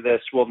listening to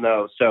this will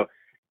know. So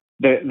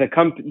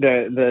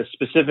the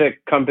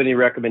specific company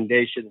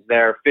recommendations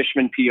there,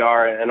 Fishman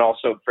PR and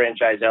also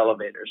Franchise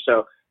Elevator.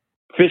 So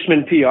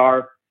Fishman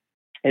PR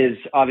is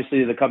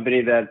obviously the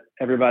company that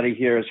everybody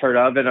here has heard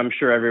of, and I'm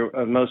sure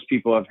most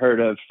people have heard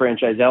of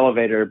Franchise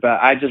Elevator.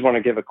 But I just want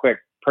to give a quick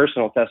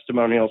personal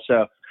testimonial.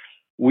 So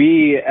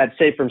we at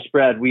Safe from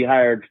Spread, we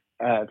hired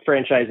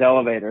Franchise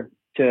Elevator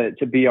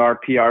to be our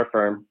PR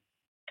firm.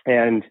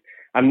 And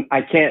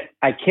I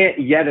can't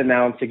yet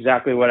announce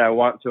exactly what I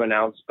want to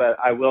announce, but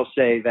I will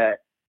say that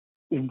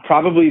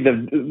probably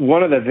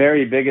one of the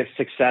very biggest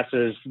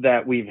successes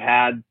that we've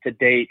had to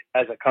date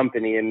as a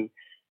company, and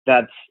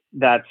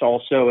that's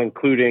also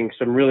including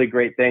some really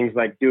great things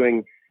like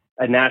doing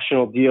a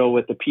national deal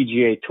with the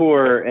PGA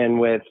Tour and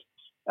with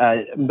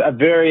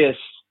various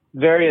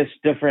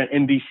different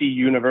NBC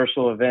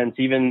Universal events,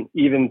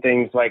 even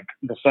things like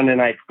the Sunday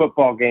night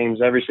football games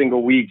every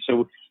single week.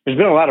 So there's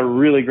been a lot of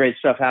really great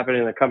stuff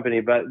happening in the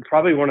company, but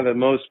probably one of the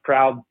most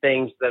proud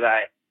things that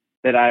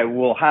I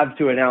will have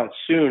to announce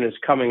soon is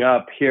coming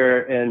up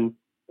here in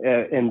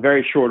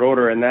very short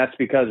order, and that's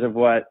because of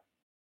what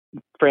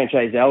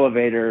Franchise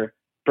Elevator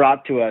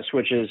brought to us,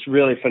 which is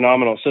really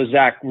phenomenal. So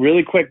Zach,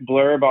 really quick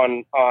blurb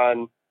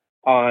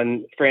on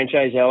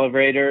Franchise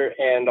Elevator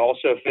and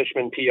also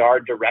Fishman PR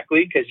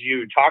directly, because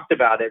you talked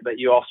about it, but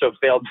you also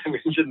failed to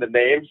mention the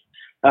names.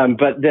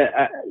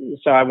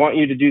 So I want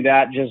you to do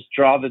that. Just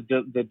draw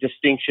the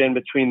distinction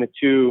between the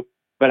two.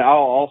 But I'll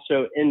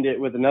also end it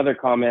with another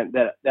comment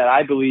that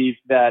I believe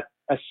that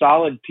a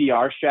solid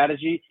PR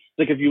strategy,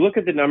 like if you look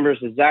at the numbers,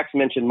 as Zach's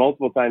mentioned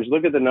multiple times,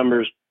 look at the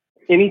numbers.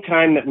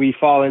 Anytime that we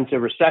fall into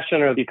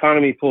recession or the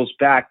economy pulls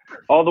back,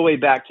 all the way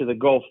back to the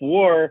Gulf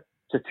War,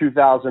 to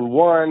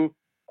 2001,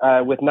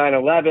 with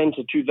 9/11,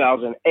 to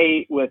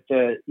 2008 with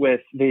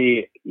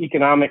the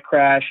economic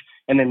crash,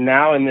 and then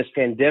now in this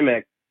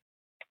pandemic,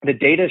 the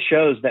data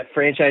shows that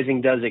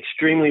franchising does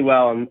extremely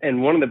well.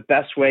 And one of the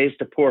best ways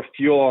to pour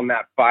fuel on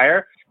that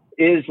fire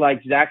is,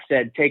 like Zach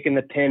said, taking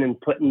the pen and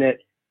putting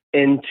it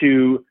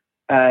into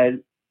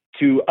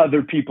to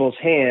other people's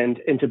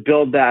hand, and to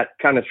build that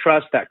kind of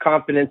trust, that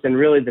confidence, and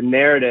really the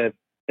narrative.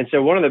 And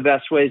so one of the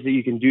best ways that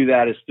you can do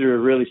that is through a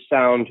really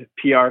sound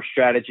PR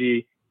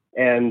strategy,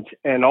 and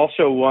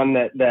also one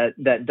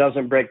that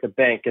doesn't break the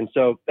bank. And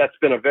so that's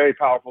been a very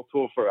powerful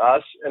tool for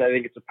us. And I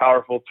think it's a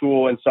powerful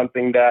tool and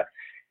something that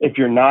if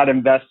you're not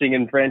investing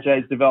in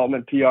franchise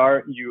development PR,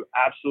 you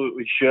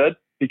absolutely should,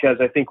 because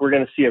I think we're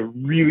going to see a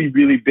really,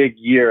 really big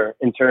year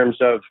in terms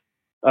of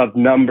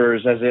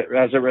numbers as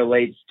it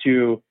relates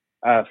to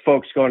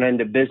folks going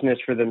into business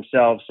for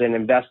themselves and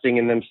investing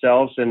in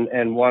themselves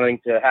and wanting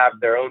to have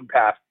their own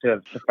path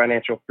to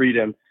financial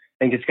freedom.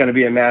 I think it's going to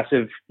be a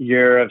massive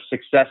year of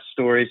success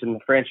stories in the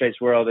franchise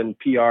world, and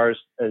PRs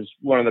is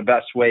one of the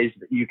best ways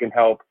that you can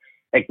help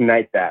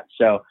ignite that.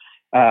 So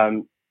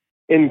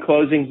in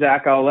closing,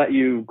 Zach, I'll let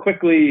you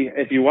quickly,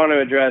 if you want to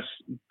address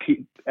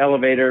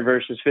Elevator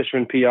versus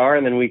Fishman PR,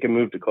 and then we can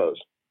move to close.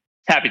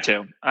 Happy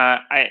to.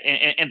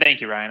 And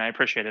thank you, Ryan. I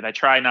appreciate it. I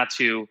try not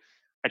to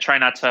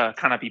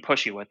kind of be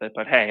pushy with it,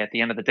 but hey, at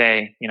the end of the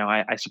day,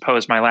 I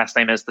suppose my last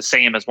name is the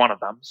same as one of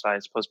them. So I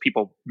suppose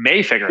people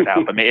may figure it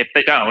out, but if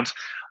they don't,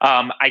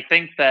 I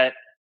think that,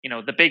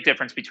 the big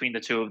difference between the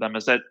two of them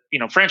is that,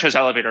 Franchise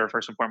Elevator,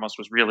 first and foremost,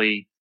 was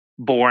really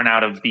born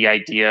out of the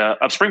idea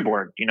of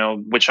Springboard,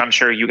 which I'm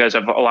sure you guys a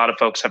lot of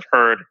folks have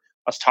heard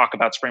us talk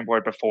about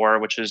Springboard before,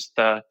 which is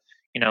the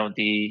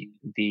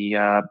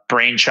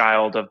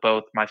brainchild of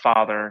both my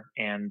father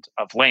and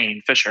of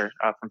Lane Fisher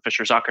from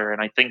Fisher Zucker.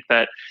 And I think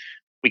that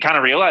we kind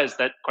of realized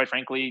that, quite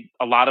frankly,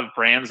 a lot of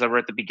brands that were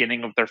at the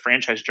beginning of their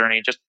franchise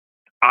journey just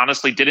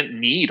honestly didn't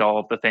need all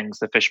of the things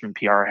that Fishman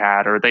PR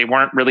had, or they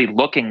weren't really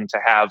looking to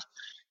have,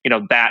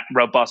 that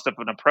robust of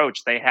an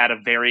approach. They had a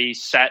very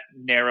set,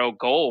 narrow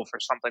goal for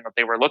something that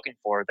they were looking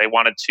for. They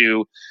wanted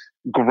to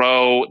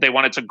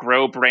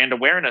grow brand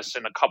awareness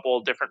in a couple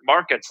of different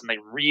markets, and they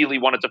really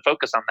wanted to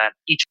focus on that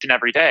each and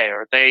every day.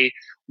 Or they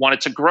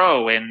wanted to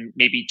grow in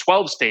maybe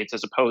 12 states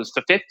as opposed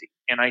to 50.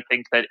 And I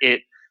think that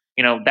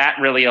that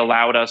really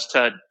allowed us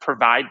to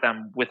provide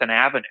them with an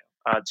avenue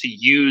to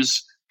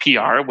use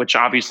PR, which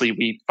obviously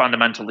we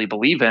fundamentally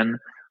believe in,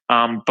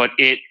 but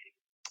it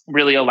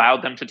really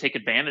allowed them to take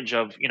advantage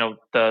of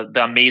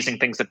the amazing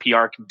things that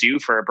PR can do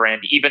for a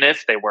brand, even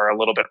if they were a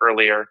little bit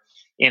earlier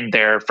in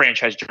their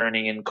franchise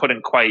journey and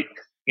couldn't quite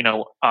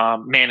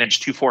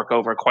manage to fork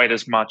over quite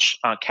as much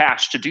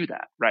cash to do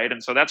that, right?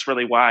 And so that's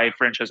really why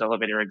Franchise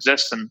Elevator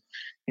exists. And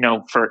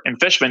in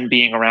Fishman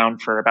being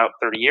around for about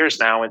 30 years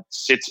now,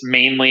 it's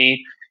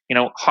mainly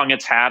hung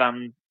its hat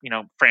on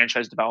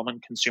franchise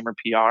development, consumer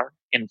PR,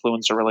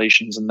 influencer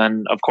relations, and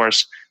then of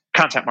course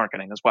content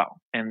marketing as well.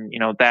 And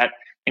that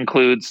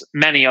includes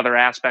many other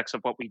aspects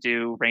of what we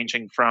do,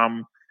 ranging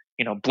from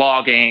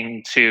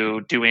blogging to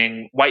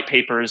doing white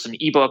papers and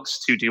ebooks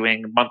to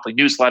doing monthly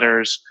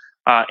newsletters,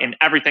 and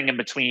everything in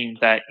between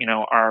that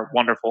our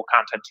wonderful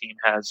content team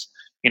has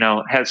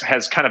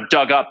kind of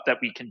dug up that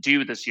we can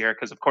do this year,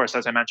 because of course,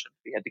 as I mentioned,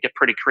 we had to get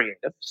pretty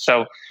creative.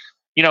 So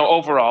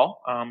overall,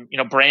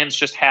 brands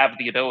just have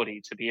the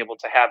ability to be able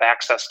to have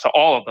access to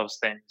all of those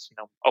things.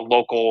 A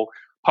local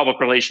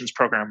public relations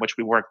program, which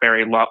we work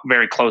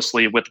very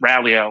closely with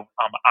Rallyo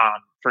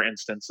on, for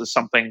instance, is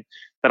something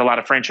that a lot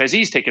of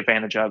franchisees take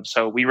advantage of.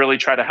 So we really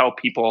try to help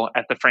people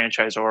at the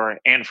franchisor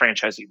and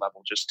franchisee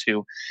level just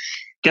to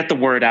get the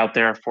word out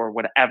there for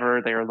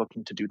whatever they are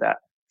looking to do that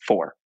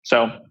for.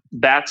 So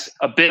that's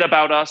a bit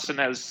about us in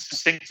as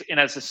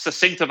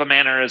succinct of a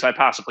manner as I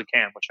possibly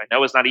can, which I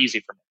know is not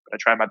easy for me, but I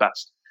try my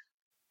best.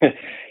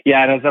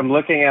 Yeah, and as I'm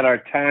looking at our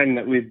time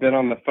that we've been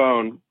on the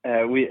phone,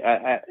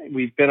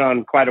 we've been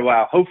on quite a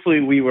while.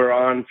 Hopefully we were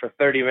on for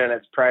 30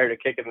 minutes prior to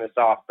kicking this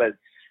off, but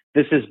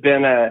this has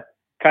been a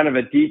kind of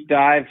a deep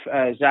dive.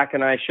 Zach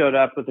and I showed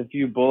up with a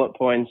few bullet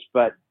points,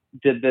 but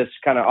did this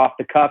kind of off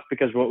the cuff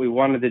because what we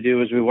wanted to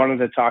do is we wanted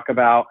to talk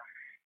about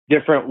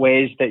different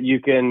ways that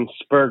you can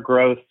spur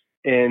growth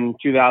in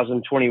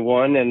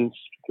 2021 and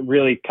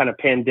really kind of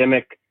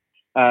pandemic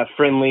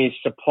friendly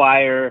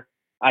supplier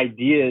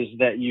ideas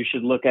that you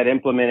should look at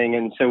implementing.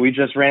 And so we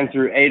just ran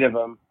through 8 of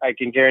them. I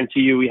can guarantee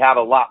you we have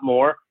a lot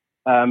more,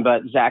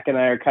 but Zach and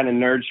I are kind of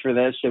nerds for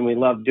this and we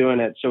love doing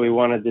it. So we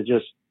wanted to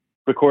just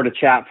record a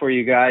chat for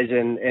you guys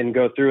and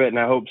go through it. And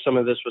I hope some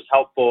of this was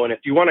helpful. And if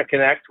you want to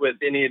connect with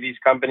any of these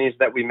companies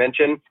that we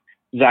mentioned,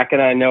 Zach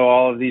and I know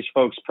all of these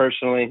folks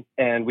personally,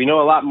 and we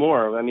know a lot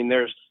more. I mean,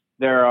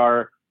 there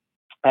are,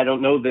 I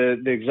don't know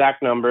the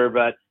exact number,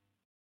 but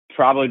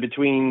probably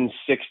between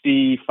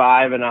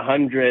 65 and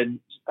 100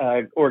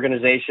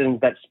 organizations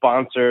that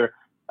sponsor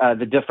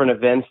the different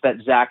events that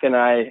Zach and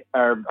I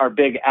are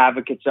big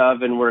advocates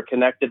of, and we're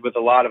connected with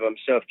a lot of them.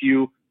 So if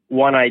you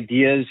want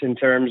ideas in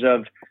terms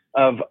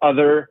of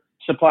other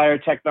supplier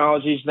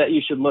technologies that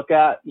you should look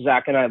at,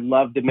 Zach and I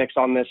love to mix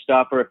on this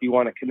stuff, or if you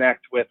want to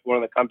connect with one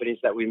of the companies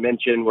that we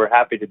mentioned, we're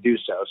happy to do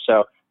so.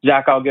 So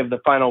Zach, I'll give the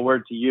final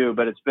word to you,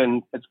 but it's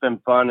been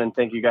fun, and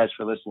thank you guys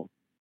for listening.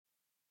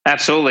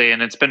 Absolutely.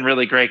 And it's been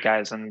really great,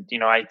 guys. And,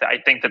 I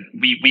think that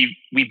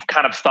we've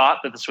kind of thought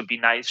that this would be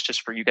nice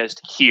just for you guys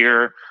to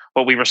hear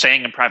what we were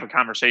saying in private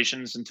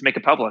conversations and to make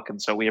it public.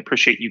 And so we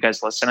appreciate you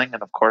guys listening.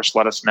 And of course,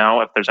 let us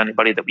know if there's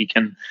anybody that we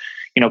can,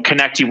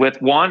 connect you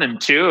with, 1, and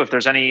 2, if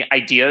there's any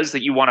ideas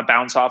that you want to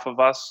bounce off of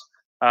us.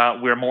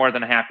 We're more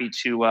than happy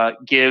to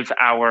give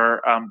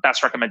our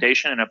best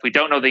recommendation. And if we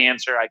don't know the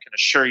answer, I can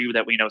assure you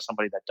that we know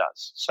somebody that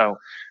does. So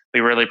we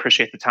really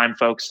appreciate the time,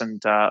 folks,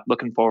 and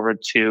looking forward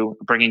to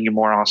bringing you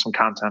more awesome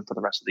content for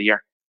the rest of the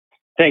year.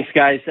 Thanks,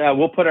 guys.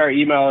 We'll put our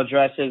email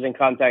addresses and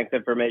contact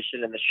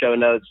information in the show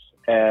notes.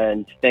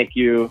 And thank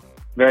you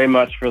very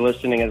much for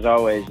listening as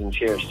always, and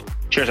cheers.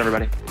 Cheers,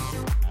 everybody.